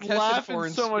had I to was get tested laughing for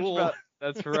in so much school. about.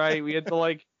 That's right. We had to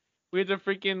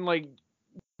freaking like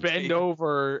bend Take-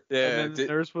 over, Yeah, and then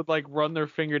the nurse would like run their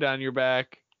finger down your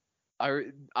back.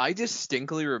 I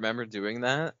distinctly remember doing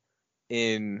that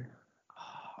in,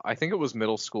 I think it was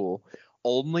middle school,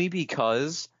 only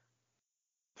because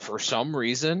for some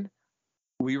reason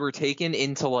we were taken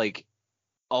into like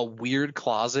a weird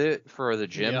closet for the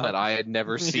gym Yep. that I had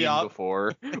never seen Yep.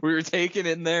 before. We were taken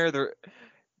in there.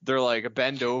 They're like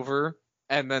bend over,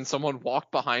 and then someone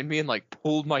walked behind me and like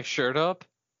pulled my shirt up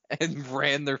and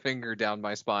ran their finger down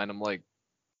my spine. I'm like,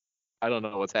 I don't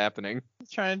know what's happening.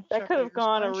 That could have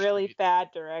gone a really bad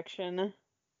direction.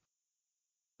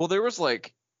 Well, there was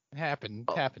like, happened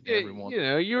to Yeah, everyone. you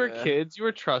know, you were Yeah. kids. You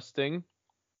were trusting.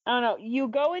 I don't know. You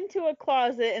go into a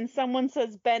closet and someone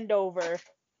says bend over.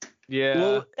 Yeah.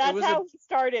 well, That's how he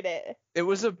started it. it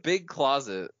was a big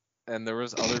closet, and there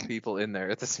was other people in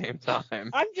there at the same time.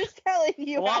 I'm just telling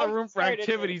you. a lot how of he room for started it.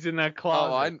 activities in that Oh,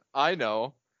 closet. I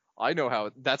know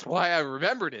how. That's why I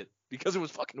remembered it, because it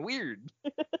was fucking weird.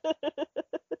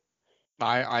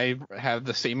 I have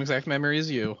the same exact memory as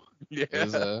you. Yeah,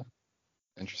 It was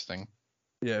interesting.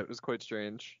 yeah, it was quite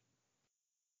strange.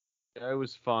 Yeah, it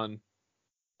was fun.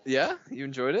 Yeah, you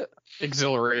enjoyed it.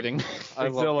 Exhilarating. I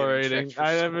love getting Exhilarating. checked for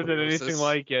I never did anything scoliosis.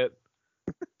 like it.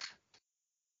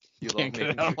 You love Can't get it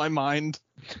making out of my mind.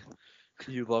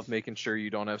 you love making sure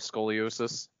you don't have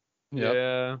scoliosis. Yep.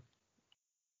 Yeah.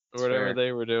 It's Or whatever fair.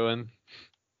 they were doing.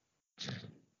 What's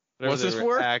Whatever this they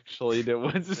were for? Actually, doing.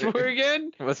 What's this for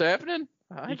again? What's happening?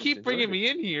 You keep bringing me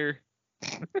in here.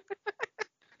 I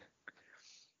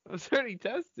was already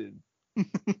tested.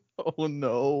 Oh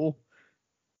no.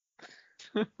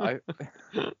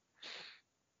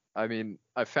 I mean,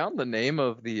 I found the name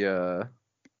of the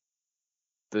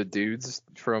dudes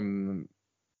from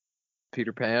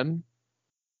Peter Pan,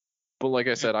 but like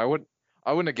I said, I wouldn't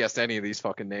have guessed any of these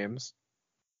fucking names.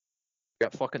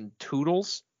 Got fucking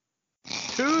Toodles.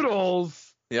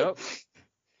 Toodles. Yep.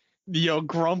 Yo,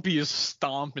 Grumpy is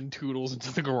stomping Toodles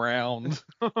into the ground.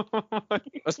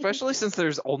 Especially since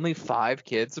there's only 5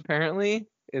 kids apparently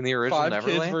in the original 5 kids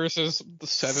Neverland. versus the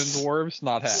 7 dwarves?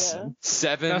 Not happening.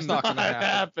 7. That's not gonna happen.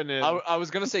 happening. I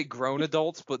was gonna say grown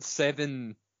adults, but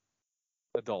 7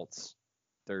 adults.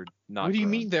 They're not. What do you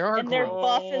grown. mean there are And they're grown?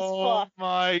 buff as Oh fuck.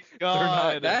 my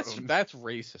not god. That's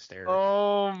racist, Eric.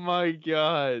 Oh my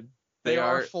god. they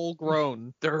are are- full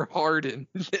grown. They're hardened.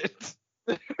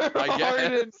 I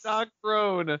Hardened, guess. not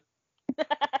grown.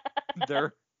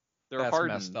 they're That's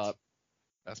hardened. messed up.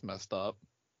 That's messed up.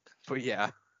 But yeah,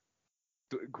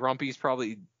 Grumpy's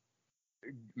probably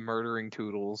murdering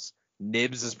Toodles.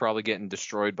 Nibs is probably getting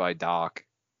destroyed by Doc.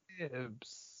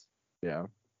 Nibs. Yeah.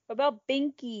 What about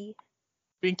Binky?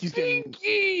 Binky's getting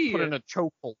Pinky! put in a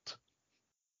chokehold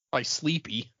by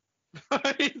Sleepy.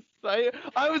 I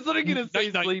was literally gonna say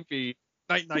Night, night. Sleepy.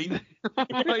 Night night. Oh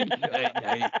my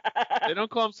God. They don't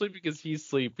call him Sleepy because he's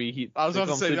sleepy. I was they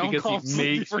about to call him say, they Sleepy don't call because him he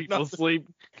Sleepy makes for people nothing. sleep.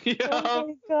 Yeah. Oh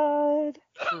my god.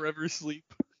 Forever sleep.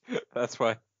 That's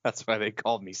why they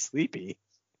called me Sleepy.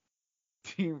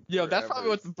 Yo, that's probably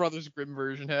what the Brothers Grimm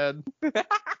version had.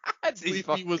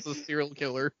 Sleepy was a serial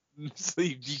killer.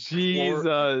 Sleepy.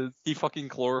 Jesus. He fucking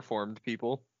chloroformed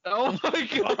people. Oh my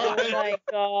Oh God. my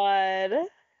god.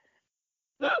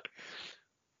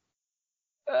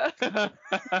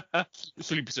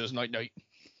 Sleepy says night night.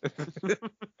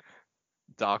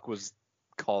 Doc was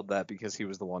called that because he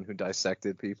was the one who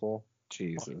dissected people. Oh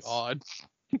Jesus. my god.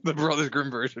 The Brothers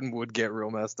Grimm version would get real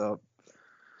messed up.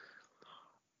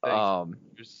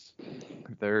 Thanks.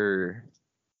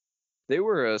 They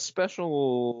were a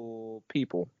special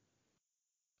people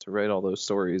to write all those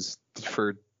stories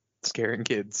for scaring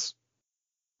kids.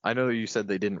 I know you said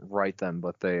they didn't write them,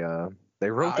 but they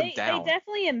wrote them They down.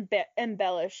 definitely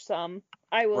embellish some.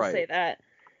 I will Right. say that.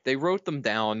 They wrote them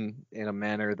down in a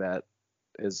manner that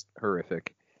is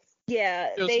horrific. Yeah,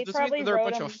 Yo, so they does it mean probably that they're a wrote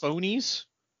bunch them. of phonies?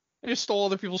 They just stole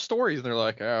other people's stories and they're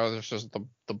like, oh, this is the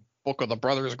book of the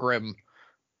Brothers Grimm.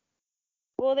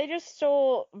 Well, they just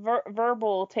stole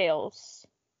verbal tales.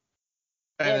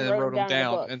 And And then wrote wrote them them down in the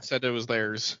down book. and said it was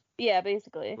theirs. Yeah,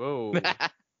 basically. Whoa.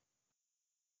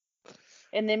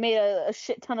 And they made a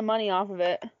shit ton of money off of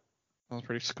it. Sounds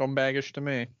pretty scumbaggish to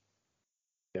me.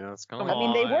 Yeah, it's kind Come of I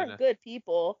mean, they on. weren't good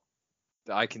people.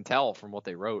 I can tell from what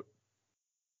they wrote.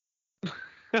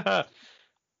 Poor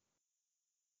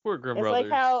Grimm It's Brothers.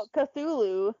 like how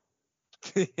Cthulhu,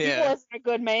 he Yeah. wasn't a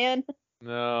good man.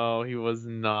 No, he was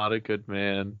not a good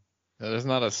man. There's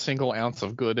not a single ounce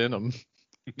of good in him.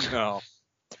 No.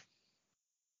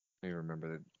 Let me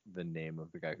remember the name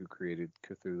of the guy who created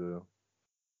Cthulhu.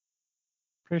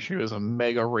 Pretty sure he was a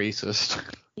mega racist.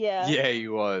 Yeah. Yeah, he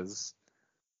was.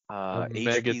 H.P.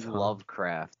 megaton.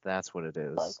 Lovecraft. That's what it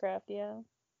is. Lovecraft, yeah.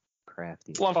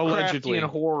 Crafty. Allegedly. Lovecraftian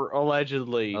horror,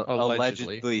 allegedly.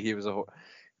 Allegedly, he was a.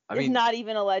 I It's mean, not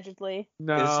even allegedly.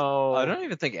 No. I don't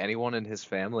even think anyone in his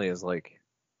family is like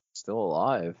still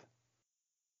alive.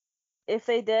 If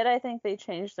they did, I think they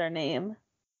changed their name.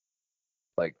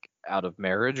 Like out of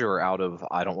marriage or out of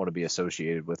I don't want to be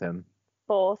associated with him.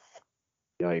 Both.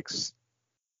 Yikes.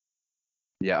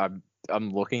 Yeah,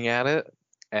 I'm looking at it,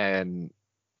 and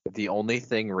the only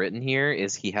thing written here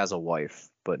is he has a wife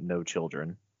but no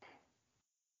children.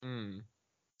 Hmm.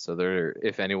 So there,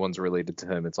 if anyone's related to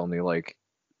him, it's only like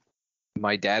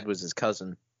my dad was his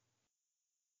cousin.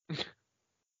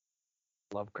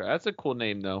 Lovecraft. That's a cool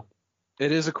name, though.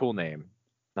 It is a cool name,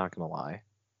 not gonna lie.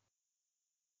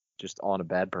 Just on a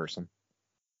bad person.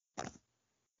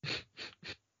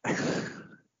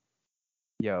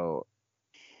 Yo,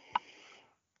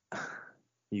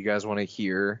 you guys want to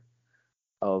hear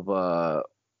of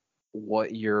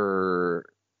what your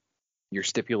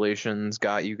stipulations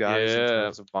got you guys in Yeah.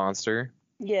 terms of monster?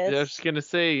 Yes. Yeah, I was just gonna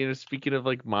say, speaking of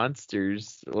like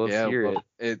monsters, let's hear well,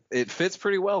 it. It fits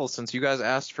pretty well since you guys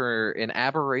asked for an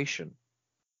aberration.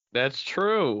 That's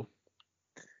true.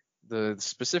 The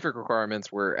specific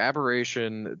requirements were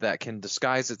aberration that can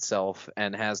disguise itself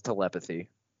and has telepathy.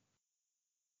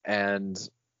 And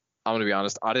I'm gonna be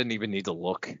honest, I didn't even need to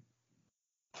look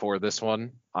for this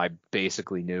one. I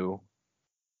basically knew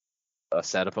a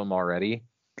set of them already.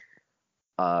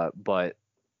 But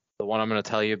the one I'm gonna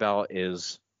tell you about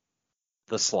is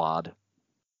the Slod,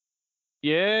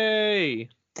 Yay!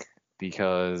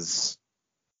 because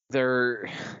they're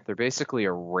basically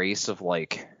a race of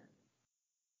like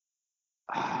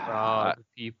Frog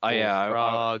people. yeah,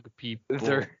 frog people.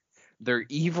 they're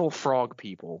evil frog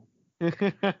people.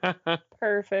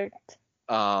 Perfect.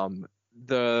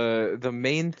 The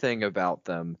main thing about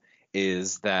them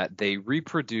is that they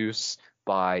reproduce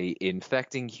by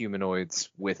infecting humanoids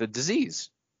with a disease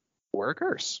or a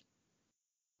curse.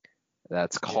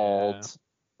 That's called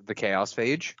the Chaos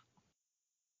Phage.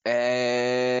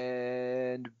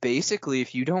 And basically,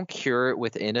 if you don't cure it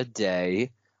within a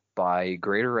day by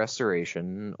Greater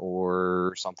Restoration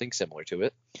or something similar to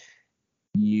it,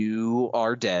 you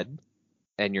are dead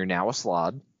and you're now a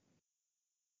Slod.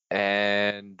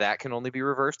 And that can only be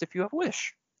reversed if you have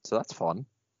Wish. So that's fun.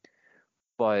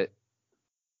 But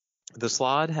the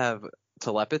Slod have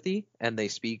telepathy and they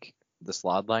speak the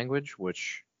Slod language,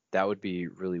 which that would be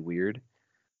really weird.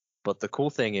 But the cool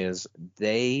thing is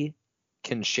they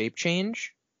can shape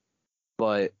change,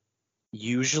 but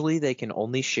usually they can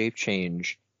only shape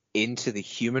change into the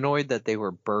humanoid that they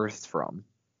were birthed from.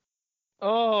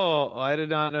 Oh, I did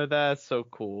not know that. That's so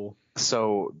cool.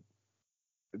 So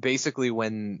basically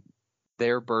when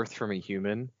they're birthed from a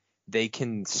human, they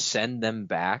can send them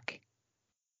back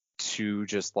to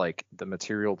just like the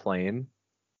material plane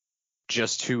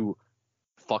just to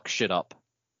fuck shit up.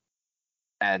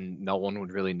 And no one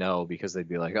would really know because they'd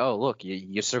be like, oh, look,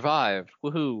 you survived.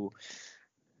 Woohoo.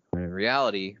 When in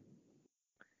reality,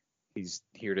 he's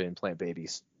here to implant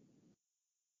babies.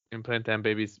 Implant them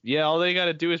babies. Yeah, all they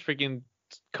gotta do is freaking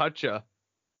cut ya.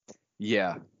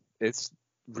 Yeah, it's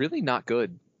really not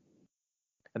good.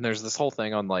 And there's this whole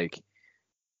thing on like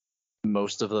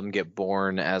most of them get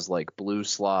born as like blue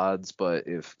slods, but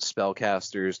if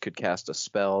spellcasters could cast a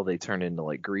spell, they turn into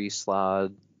like grease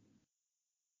slod.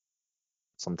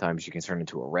 Sometimes you can turn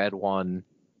into a red one.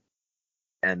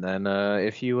 And then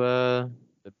if you're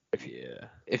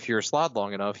a slod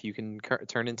long enough, you can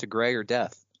turn into gray or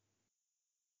death.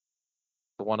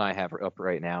 The one I have up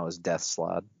right now is death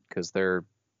slod because they're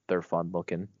fun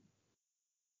looking.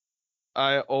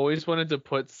 I always wanted to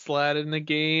put Slad in the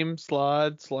game,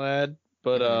 Slad,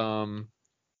 but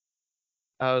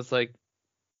I was like,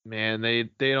 man, they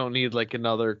don't need like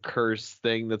another curse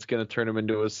thing that's gonna turn them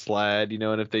into a Slad,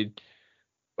 and if they,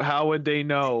 how would they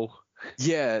know?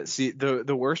 Yeah, see,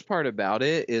 the worst part about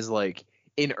it is like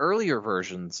in earlier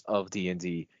versions of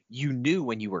D&D, you knew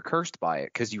when you were cursed by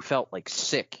it because you felt like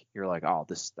sick. You're like, oh,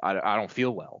 I don't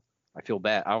feel well. I feel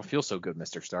bad. I don't feel so good,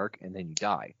 Mr. Stark, and then you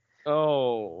die.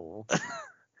 Oh.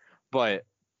 But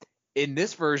in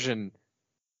this version,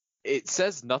 it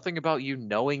says nothing about you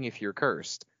knowing if you're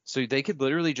cursed. So they could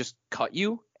literally just cut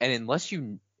you, and unless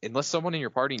you unless someone in your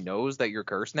party knows that you're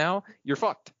cursed now, you're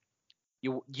fucked.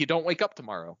 You don't wake up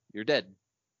tomorrow. You're dead.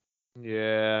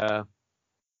 Yeah.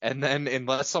 And then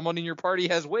unless someone in your party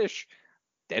has wish,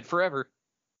 dead forever.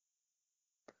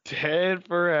 Dead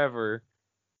forever.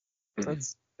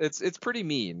 It's pretty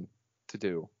mean to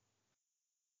do.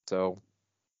 So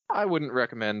I wouldn't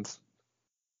recommend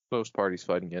most parties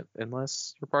fighting it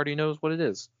unless your party knows what it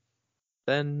is.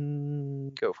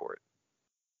 Then go for it.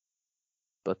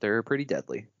 But they're pretty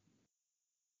deadly.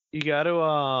 You got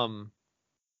to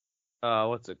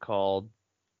what's it called?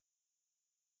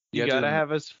 You got gotta to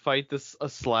have us fight a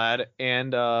slad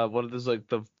and what are those, like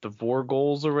the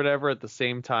Vorgols or whatever at the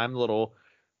same time, the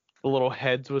little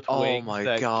heads with wings my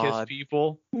that God. kiss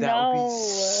people. That would be No.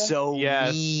 so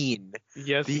Yes. mean.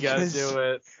 Yes, you gotta do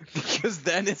it. Because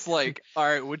then it's like, all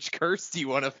right, which curse do you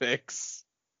want to fix?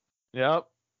 Yep.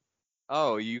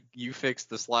 Oh, you fixed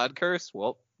the slide curse?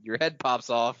 Well, your head pops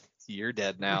off. You're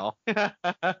dead now.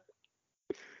 That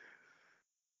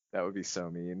would be so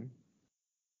mean.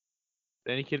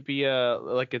 Then he could be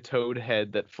like a toad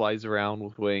head that flies around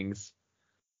with wings.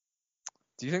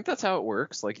 Do you think that's how it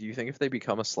works? Like, do you think if they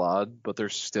become a slod, but they're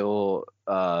still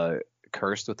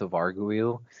cursed with the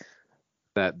Varguil,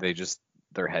 that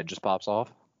their head just pops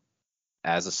off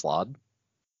as a slod?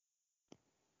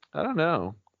 I don't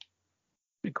know.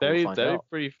 Be cool to find That'd out. be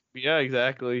pretty. Yeah,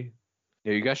 exactly.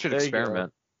 Yeah, you guys should There you go.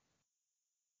 experiment.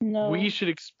 No. We should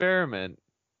experiment.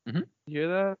 Mhm. You hear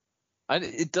that?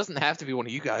 It doesn't have to be one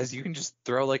of you guys. You can just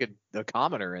throw like a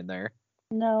commoner in there.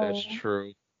 No. That's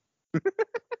true.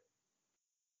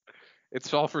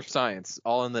 It's all for science,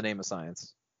 all in the name of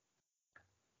science.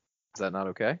 Is that not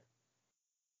okay?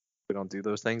 We don't do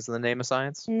those things in the name of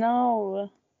science? No.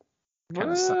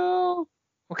 Kind of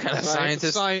what kind of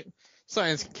scientist?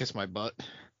 Science can kiss my butt.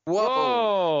 Whoa!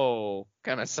 Whoa. What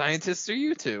kind of scientists are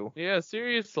you two? Yeah,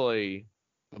 seriously.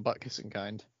 The butt kissing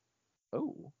kind.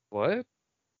 Oh. What?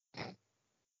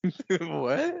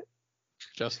 What?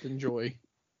 Just enjoy.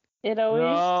 It always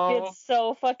No. gets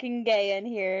so fucking gay in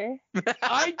here.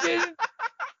 I didn't.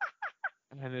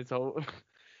 And it's all.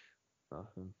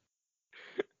 Nothing.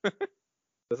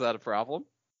 Is that a problem?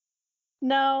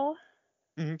 No.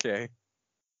 Okay. I'm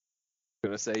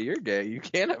gonna say you're gay. You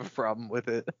can't have a problem with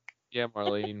it. Yeah,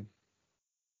 Marlene.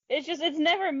 It's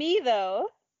never me though.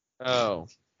 Oh.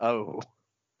 Oh.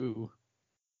 Ooh.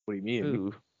 What do you mean?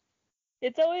 Ooh.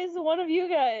 It's always one of you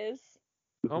guys.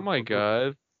 Oh my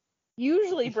God.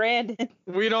 Usually Brandon.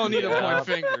 We don't need to Yeah. point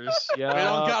fingers. Yeah. We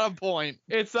don't got a point.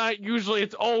 It's not usually.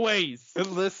 It's always.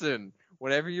 Listen,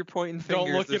 whenever you're pointing Don't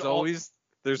fingers, look there's at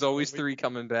all- always three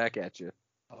coming back at you.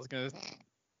 I was gonna.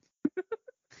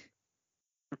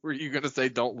 Were you gonna say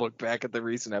don't look back at the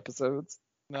recent episodes?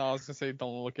 No, I was gonna say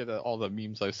don't look at all the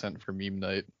memes I sent for meme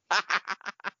night.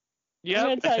 Yeah. I'm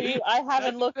gonna tell you, I That's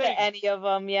haven't the looked thing. at any of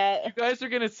them yet. You guys are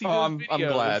gonna see Oh, those videos,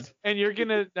 I'm glad. and you're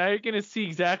gonna see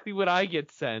exactly what I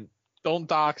get sent. Don't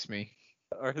dox me.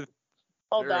 Are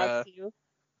I'll They're, dox you.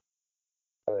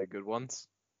 they good ones?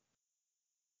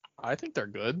 I think they're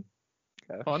good.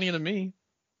 Okay. Funny to me.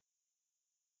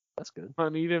 That's good.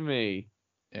 Funny to me.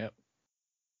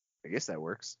 I guess that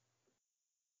works.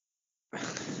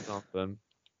 Something.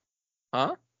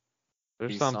 Huh?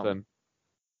 There's He's something.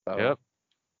 Oh. Yep.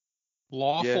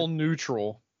 Lawful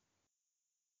neutral.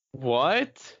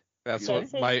 What? That's Yeah. what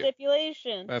That's his my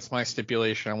stipulation. that's my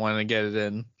stipulation. I wanted to get it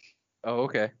in. Oh,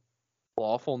 okay.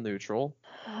 Lawful neutral.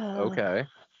 Okay.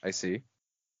 I see.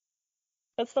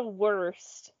 That's the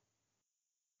worst.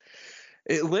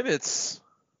 It limits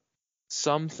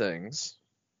some things.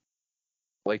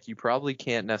 Like, you probably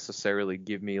can't necessarily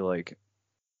give me, like,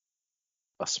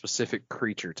 a specific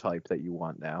creature type that you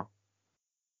want now.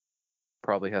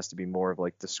 Probably has to be more of,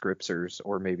 like, descriptors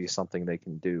or maybe something they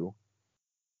can do.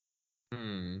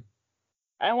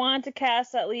 I want to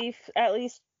cast at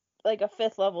least like a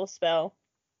 5th level spell.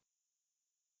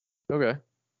 Okay.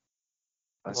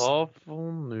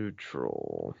 Lawful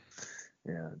neutral.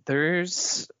 Yeah.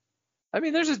 There's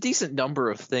a decent number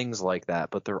of things like that,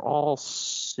 but they're all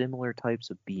similar types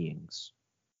of beings.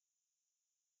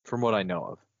 From what I know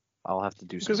of. I'll have to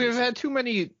do some Because we've research. had too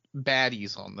many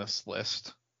baddies on this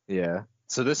list. Yeah.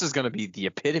 So this is going to be the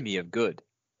epitome of good.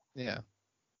 Yeah.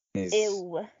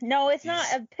 Ew. No, it's not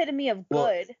these- epitome of Well,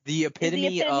 good. The It's the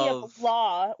epitome, epitome of of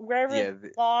law. Wherever Yeah,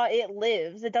 law it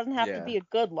lives. It doesn't have to Yeah. be a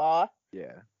good law.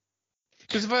 Yeah.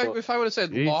 Because Well, if I would have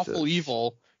said lawful Jesus.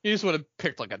 evil, you just would have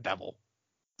picked like a devil.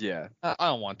 Yeah. I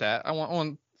don't want that. I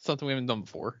want something we haven't done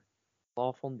before.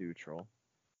 Lawful neutral.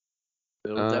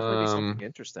 It'll definitely be something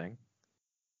interesting.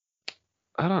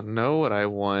 I don't know what I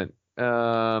want.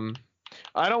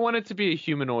 I don't want it to be a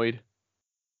humanoid.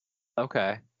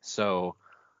 Okay. So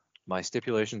My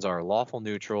stipulations are lawful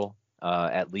neutral,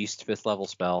 at least 5th level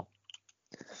spell.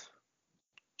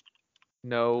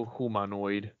 No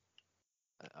humanoid.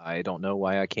 I don't know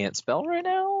why I can't spell right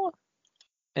now.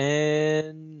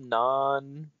 And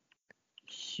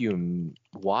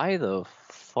Why the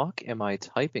fuck am I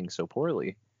typing so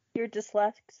poorly? You're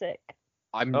dyslexic.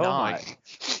 I'm Oh not. my.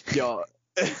 Yo,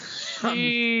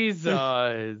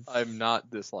 Jesus. I'm not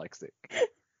dyslexic.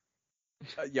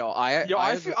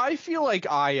 I feel like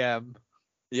I am.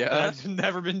 Yeah. I've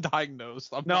never been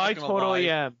diagnosed. I'm No, not I gonna totally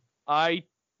lie. am. I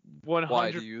 100%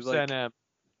 Why, do you, like, am.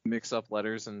 mix up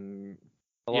letters and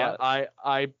a Yeah, lot?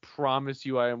 I promise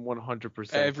you I am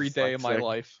 100% Every day of my dyslexic.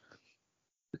 life.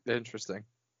 Interesting.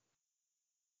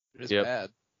 It's Yep. bad.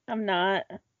 I'm not.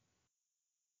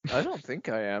 I don't think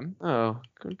I am. Oh,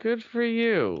 good for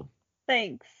you.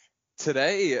 Thanks.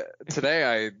 Today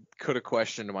I could have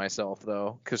questioned myself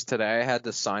though, because today I had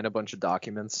to sign a bunch of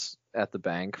documents at the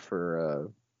bank for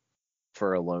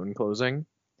a loan closing,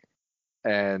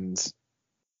 and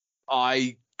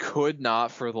I could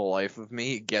not for the life of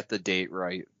me get the date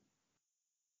right.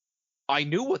 I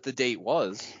knew what the date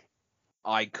was.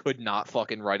 I could not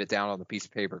fucking write it down on the piece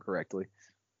of paper correctly.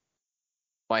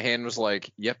 My hand was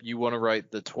like, "Yep, you want to write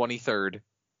the 23rd."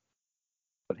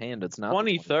 But hand, it's not.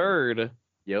 23rd.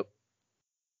 Yep.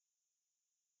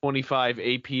 25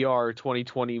 APR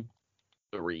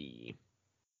 2023.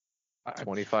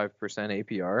 25%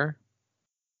 APR.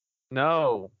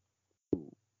 No.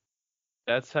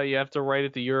 That's how you have to write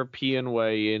it the European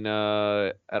way in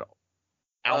at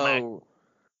Almac.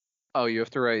 Oh, you have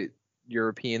to write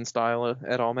European style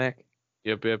at Almac?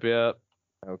 Yep.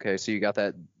 Okay, so you got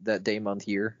that day, month,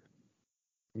 year.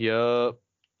 Yup.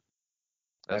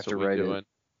 I That's have to what we're write it. doing.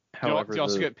 However, Do you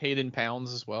also the get paid in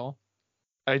pounds as well?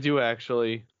 I do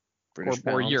actually. British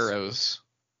or pounds. euros?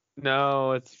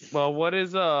 No, what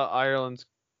is Ireland's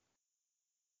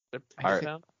Alright.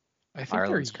 pound? I think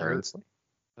Ireland's they're currency.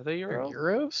 Are they They're euro?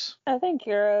 euros? I think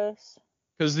euros.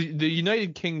 Because the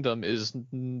United Kingdom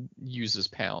uses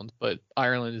pound, but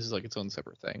Ireland is like its own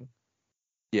separate thing.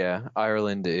 Yeah,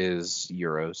 Ireland is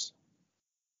euros.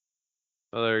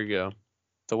 Oh, there you go.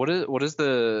 So what is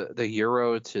the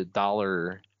euro to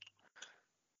dollar?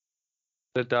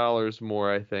 The dollar's more,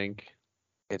 I think.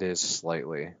 It is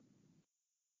slightly.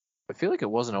 I feel like it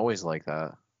wasn't always like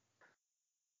that.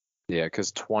 Yeah,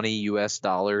 because 20 US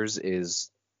dollars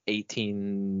is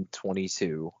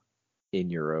 1822 in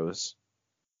euros.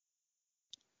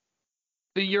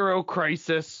 The euro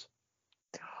crisis.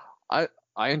 I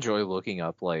enjoy looking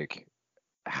up like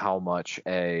how much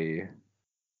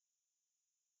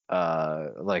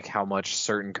how much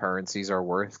certain currencies are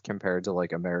worth compared to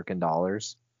like American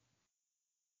dollars.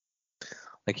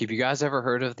 Like, have you guys ever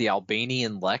heard of the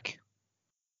Albanian lek?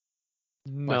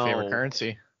 No. My favorite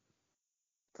currency.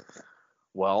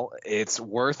 Well, it's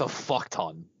worth a fuck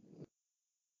ton.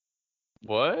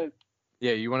 What?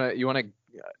 Yeah, you wanna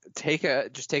take a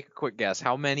quick guess.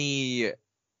 How many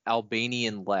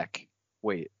Albanian lek?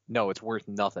 Wait, no, it's worth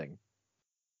nothing.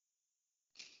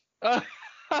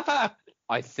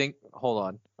 I think. Hold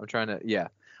on, I'm trying to. Yeah,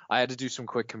 I had to do some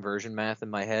quick conversion math in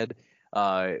my head.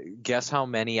 Guess how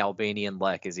many Albanian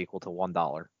lek is equal to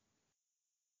 $1?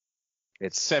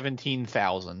 It's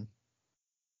 17,000.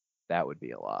 That would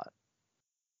be a lot.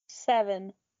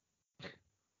 7.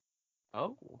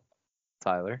 Oh.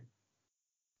 Tyler.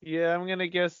 Yeah, I'm gonna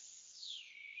guess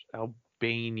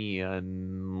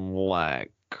Albanian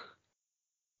lek.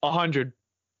 100.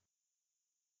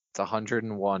 It's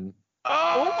 101.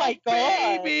 Oh my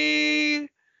God. baby!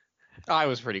 I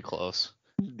was pretty close.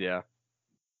 Yeah.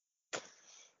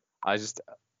 I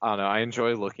don't know. I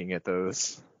enjoy looking at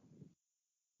those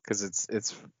because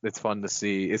it's fun to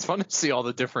see. It's fun to see all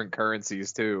the different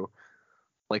currencies too.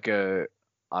 Like I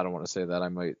don't want to say that. I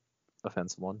might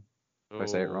offend someone if I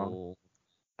say it wrong.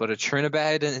 But a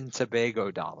Trinidad and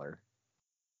Tobago dollar.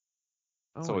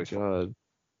 Oh It's my always fun. god.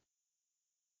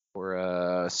 Or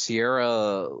a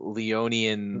Sierra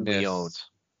Leonean Leone.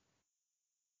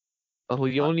 A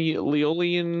Leone.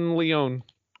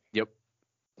 Yep.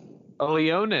 A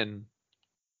Leonin.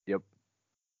 Yep.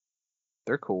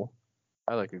 They're cool.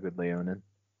 I like a good Leonin.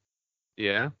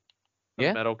 Yeah. A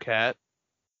Yeah. metal cat.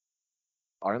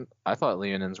 I thought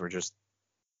Leonins were just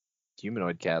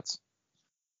humanoid cats.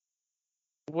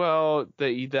 Well,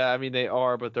 they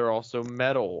are, but they're also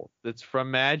metal. That's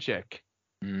from Magic.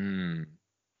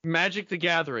 Magic the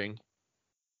Gathering.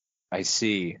 I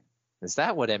see. Is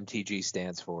that what MTG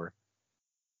stands for?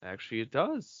 Actually, it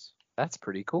does. That's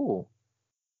pretty cool.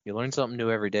 You learn something new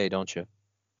every day, don't you?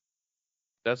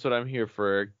 That's what I'm here for,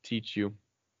 Eric. Teach you.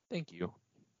 Thank you.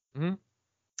 Mhm.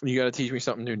 You got to teach me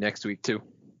something new next week, too.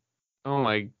 Oh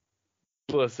my,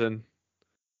 listen,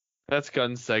 that's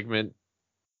gun segment.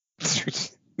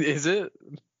 Is it?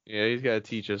 Yeah, he's got to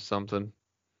teach us something.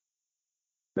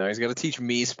 No, he's got to teach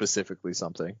me specifically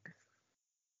something.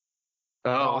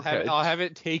 Oh, okay. I'll have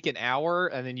it take an hour,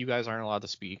 and then you guys aren't allowed to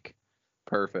speak.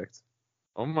 Perfect.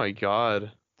 Oh my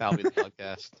god. That'll be the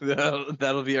podcast.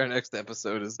 That'll be our next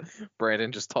episode. Is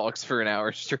Brandon just talks for an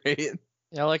hour straight?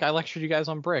 Yeah, like I lectured you guys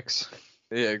on bricks.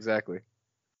 Yeah, exactly.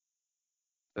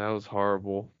 That was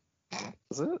horrible.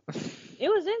 Was it? It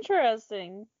was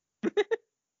interesting.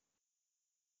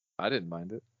 I didn't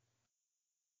mind it.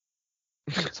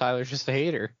 Tyler's just a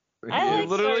hater. I He like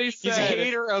literally He's a said,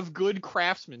 hater of good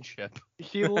craftsmanship.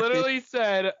 he literally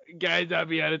said, guys, I'll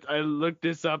be honest, I looked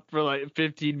this up for like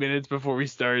 15 minutes before we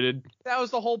started. That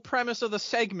was the whole premise of the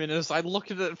segment. Is I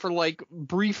looked at it for like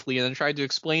briefly and then tried to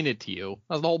explain it to you.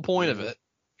 That was the whole point of it.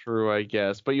 True, I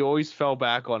guess. But you always fell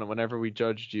back on it whenever we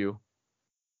judged you.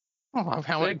 Oh,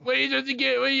 how Like, what are you supposed to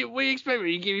get? What do you expect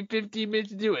me? You gave me 15 minutes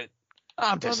to do it.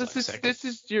 I'm Well, dyslexic. this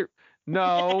is your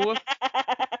no.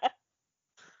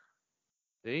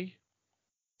 See,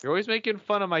 you're always making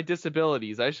fun of my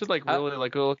disabilities. I should like really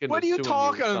like go look into. What are you suing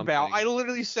talking or about? something. I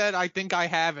literally said I think I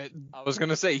have it. I was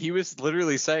gonna say he was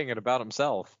literally saying it about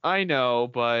himself. I know,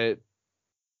 but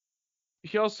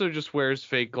he also just wears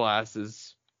fake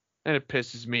glasses, and it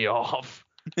pisses me off.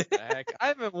 Heck, I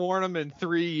haven't worn them in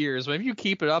 3 years. But if you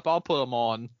keep it up, I'll put them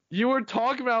on. You were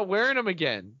talking about wearing them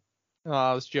again. Oh,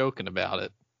 I was joking about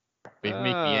it. It make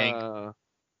me angry.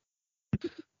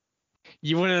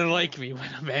 You wouldn't like me when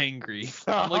I'm angry.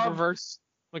 I'm like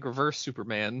reverse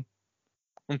Superman.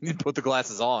 You put the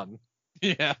glasses on.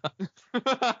 Yeah. Stop.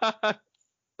 Oh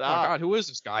my god, who is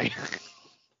this guy?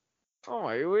 Oh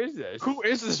my, who is this? Who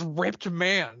is this ripped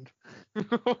man?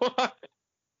 What?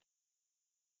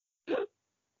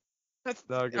 That's,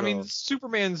 Knock it I mean, off.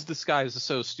 Superman's disguise is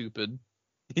so stupid.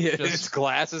 Yeah, Just- it's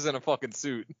glasses and a fucking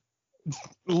suit.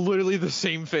 Literally the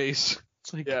same face.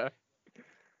 It's like, Yeah.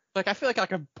 like I feel like I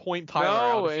could point Tyler No,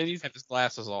 out if and he he's- had his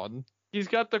glasses on. He's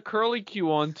got the curly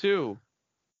Q on too.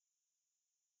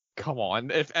 Come on,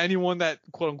 if anyone that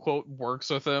quote unquote works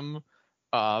with him,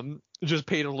 just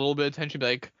paid a little bit of attention, be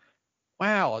like,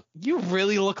 wow, you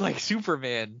really look like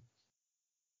Superman.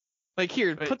 Like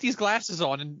here, Wait. put these glasses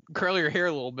on and curl your hair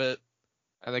a little bit,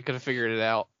 and they could have figured it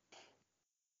out.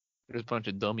 There's a bunch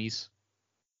of dummies.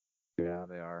 Yeah,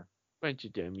 they are. Bunch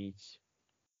of dummies.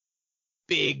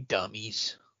 Big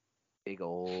dummies. Big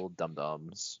old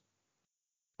dum-dums.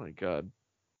 Oh my god.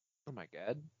 Oh my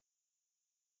god.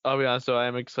 I'll be honest, so I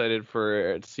am excited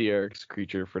to see Eric's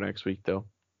creature for next week though.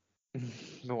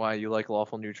 Why, you like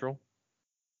lawful neutral?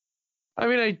 I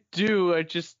mean, I do.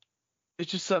 It's just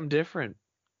something different.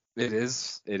 It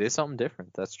is something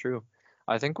different. That's true.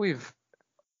 I think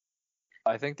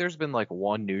there's been like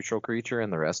one neutral creature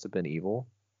and the rest have been evil.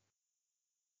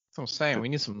 That's what I'm saying. We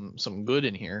need some good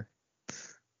in here.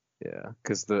 Yeah,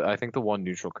 because I think the one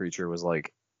neutral creature was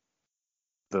like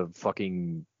the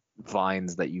fucking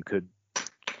vines that you could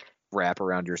wrap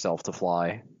around yourself to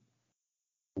fly.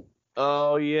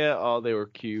 Oh yeah. Oh, they were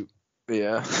cute.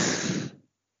 Yeah.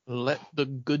 Let the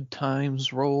good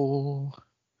times roll.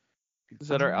 Is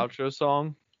that our outro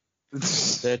song?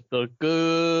 Let the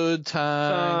good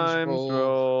times roll.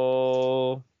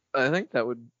 roll. I think that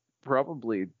would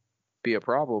probably be a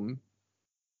problem.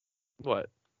 What?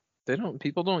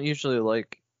 People don't usually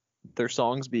like their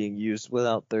songs being used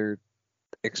without their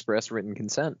express written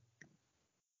consent.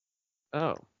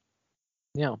 Oh,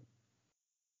 Yeah.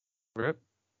 rip.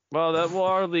 Well,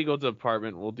 our legal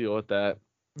department will deal with that.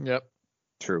 Yep.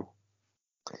 True.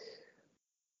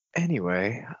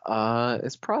 Anyway,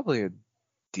 it's probably a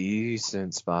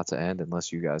decent spot to end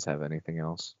unless you guys have anything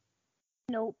else.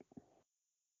 Nope.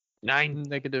 9.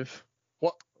 Negative.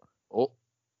 What? Oh.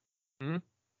 Hmm?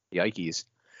 Yikes.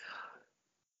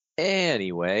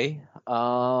 Anyway,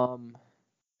 for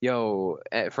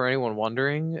anyone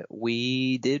wondering,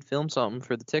 we did film something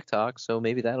for the TikTok, so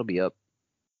maybe that'll be up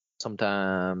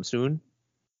sometime soon.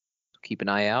 So keep an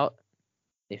eye out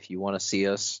if you want to see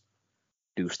us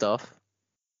do stuff,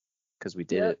 because we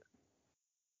did Yep. it.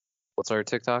 What's our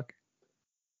TikTok?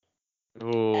 Afro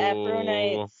Oh.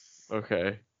 Nights.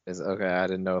 Okay. Okay, I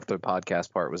didn't know if the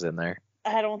podcast part was in there.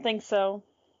 I don't think so.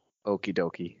 Okie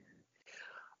dokie.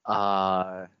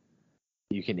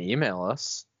 You can email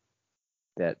us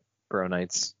at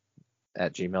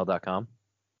bronights@gmail.com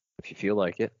if you feel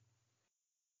like it.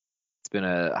 It's been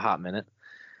a hot minute.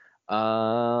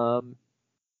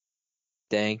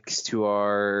 Thanks to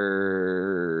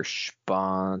our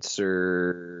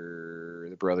sponsor,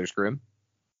 the Brothers Grimm,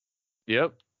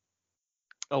 Yep.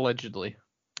 Allegedly.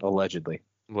 allegedly.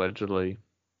 Allegedly.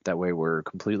 That way we're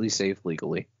completely safe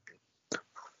legally.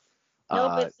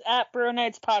 Nope, it's at Bro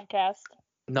Nights Podcast.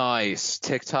 Nice.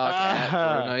 TikTok at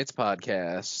Bro Nights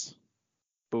Podcast.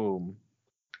 Boom.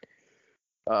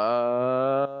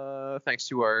 Thanks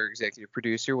to our executive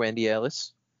producer, Wendy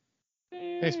Ellis.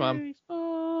 Thanks, Mom.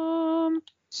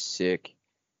 Sick.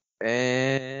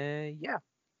 And yeah.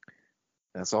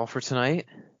 That's all for tonight.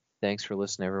 Thanks for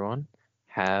listening, everyone.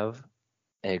 Have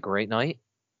a great night.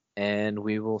 And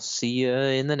we will see you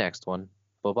in the next one.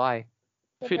 Bye-bye.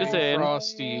 Auf Wiedersehen.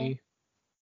 Frosty.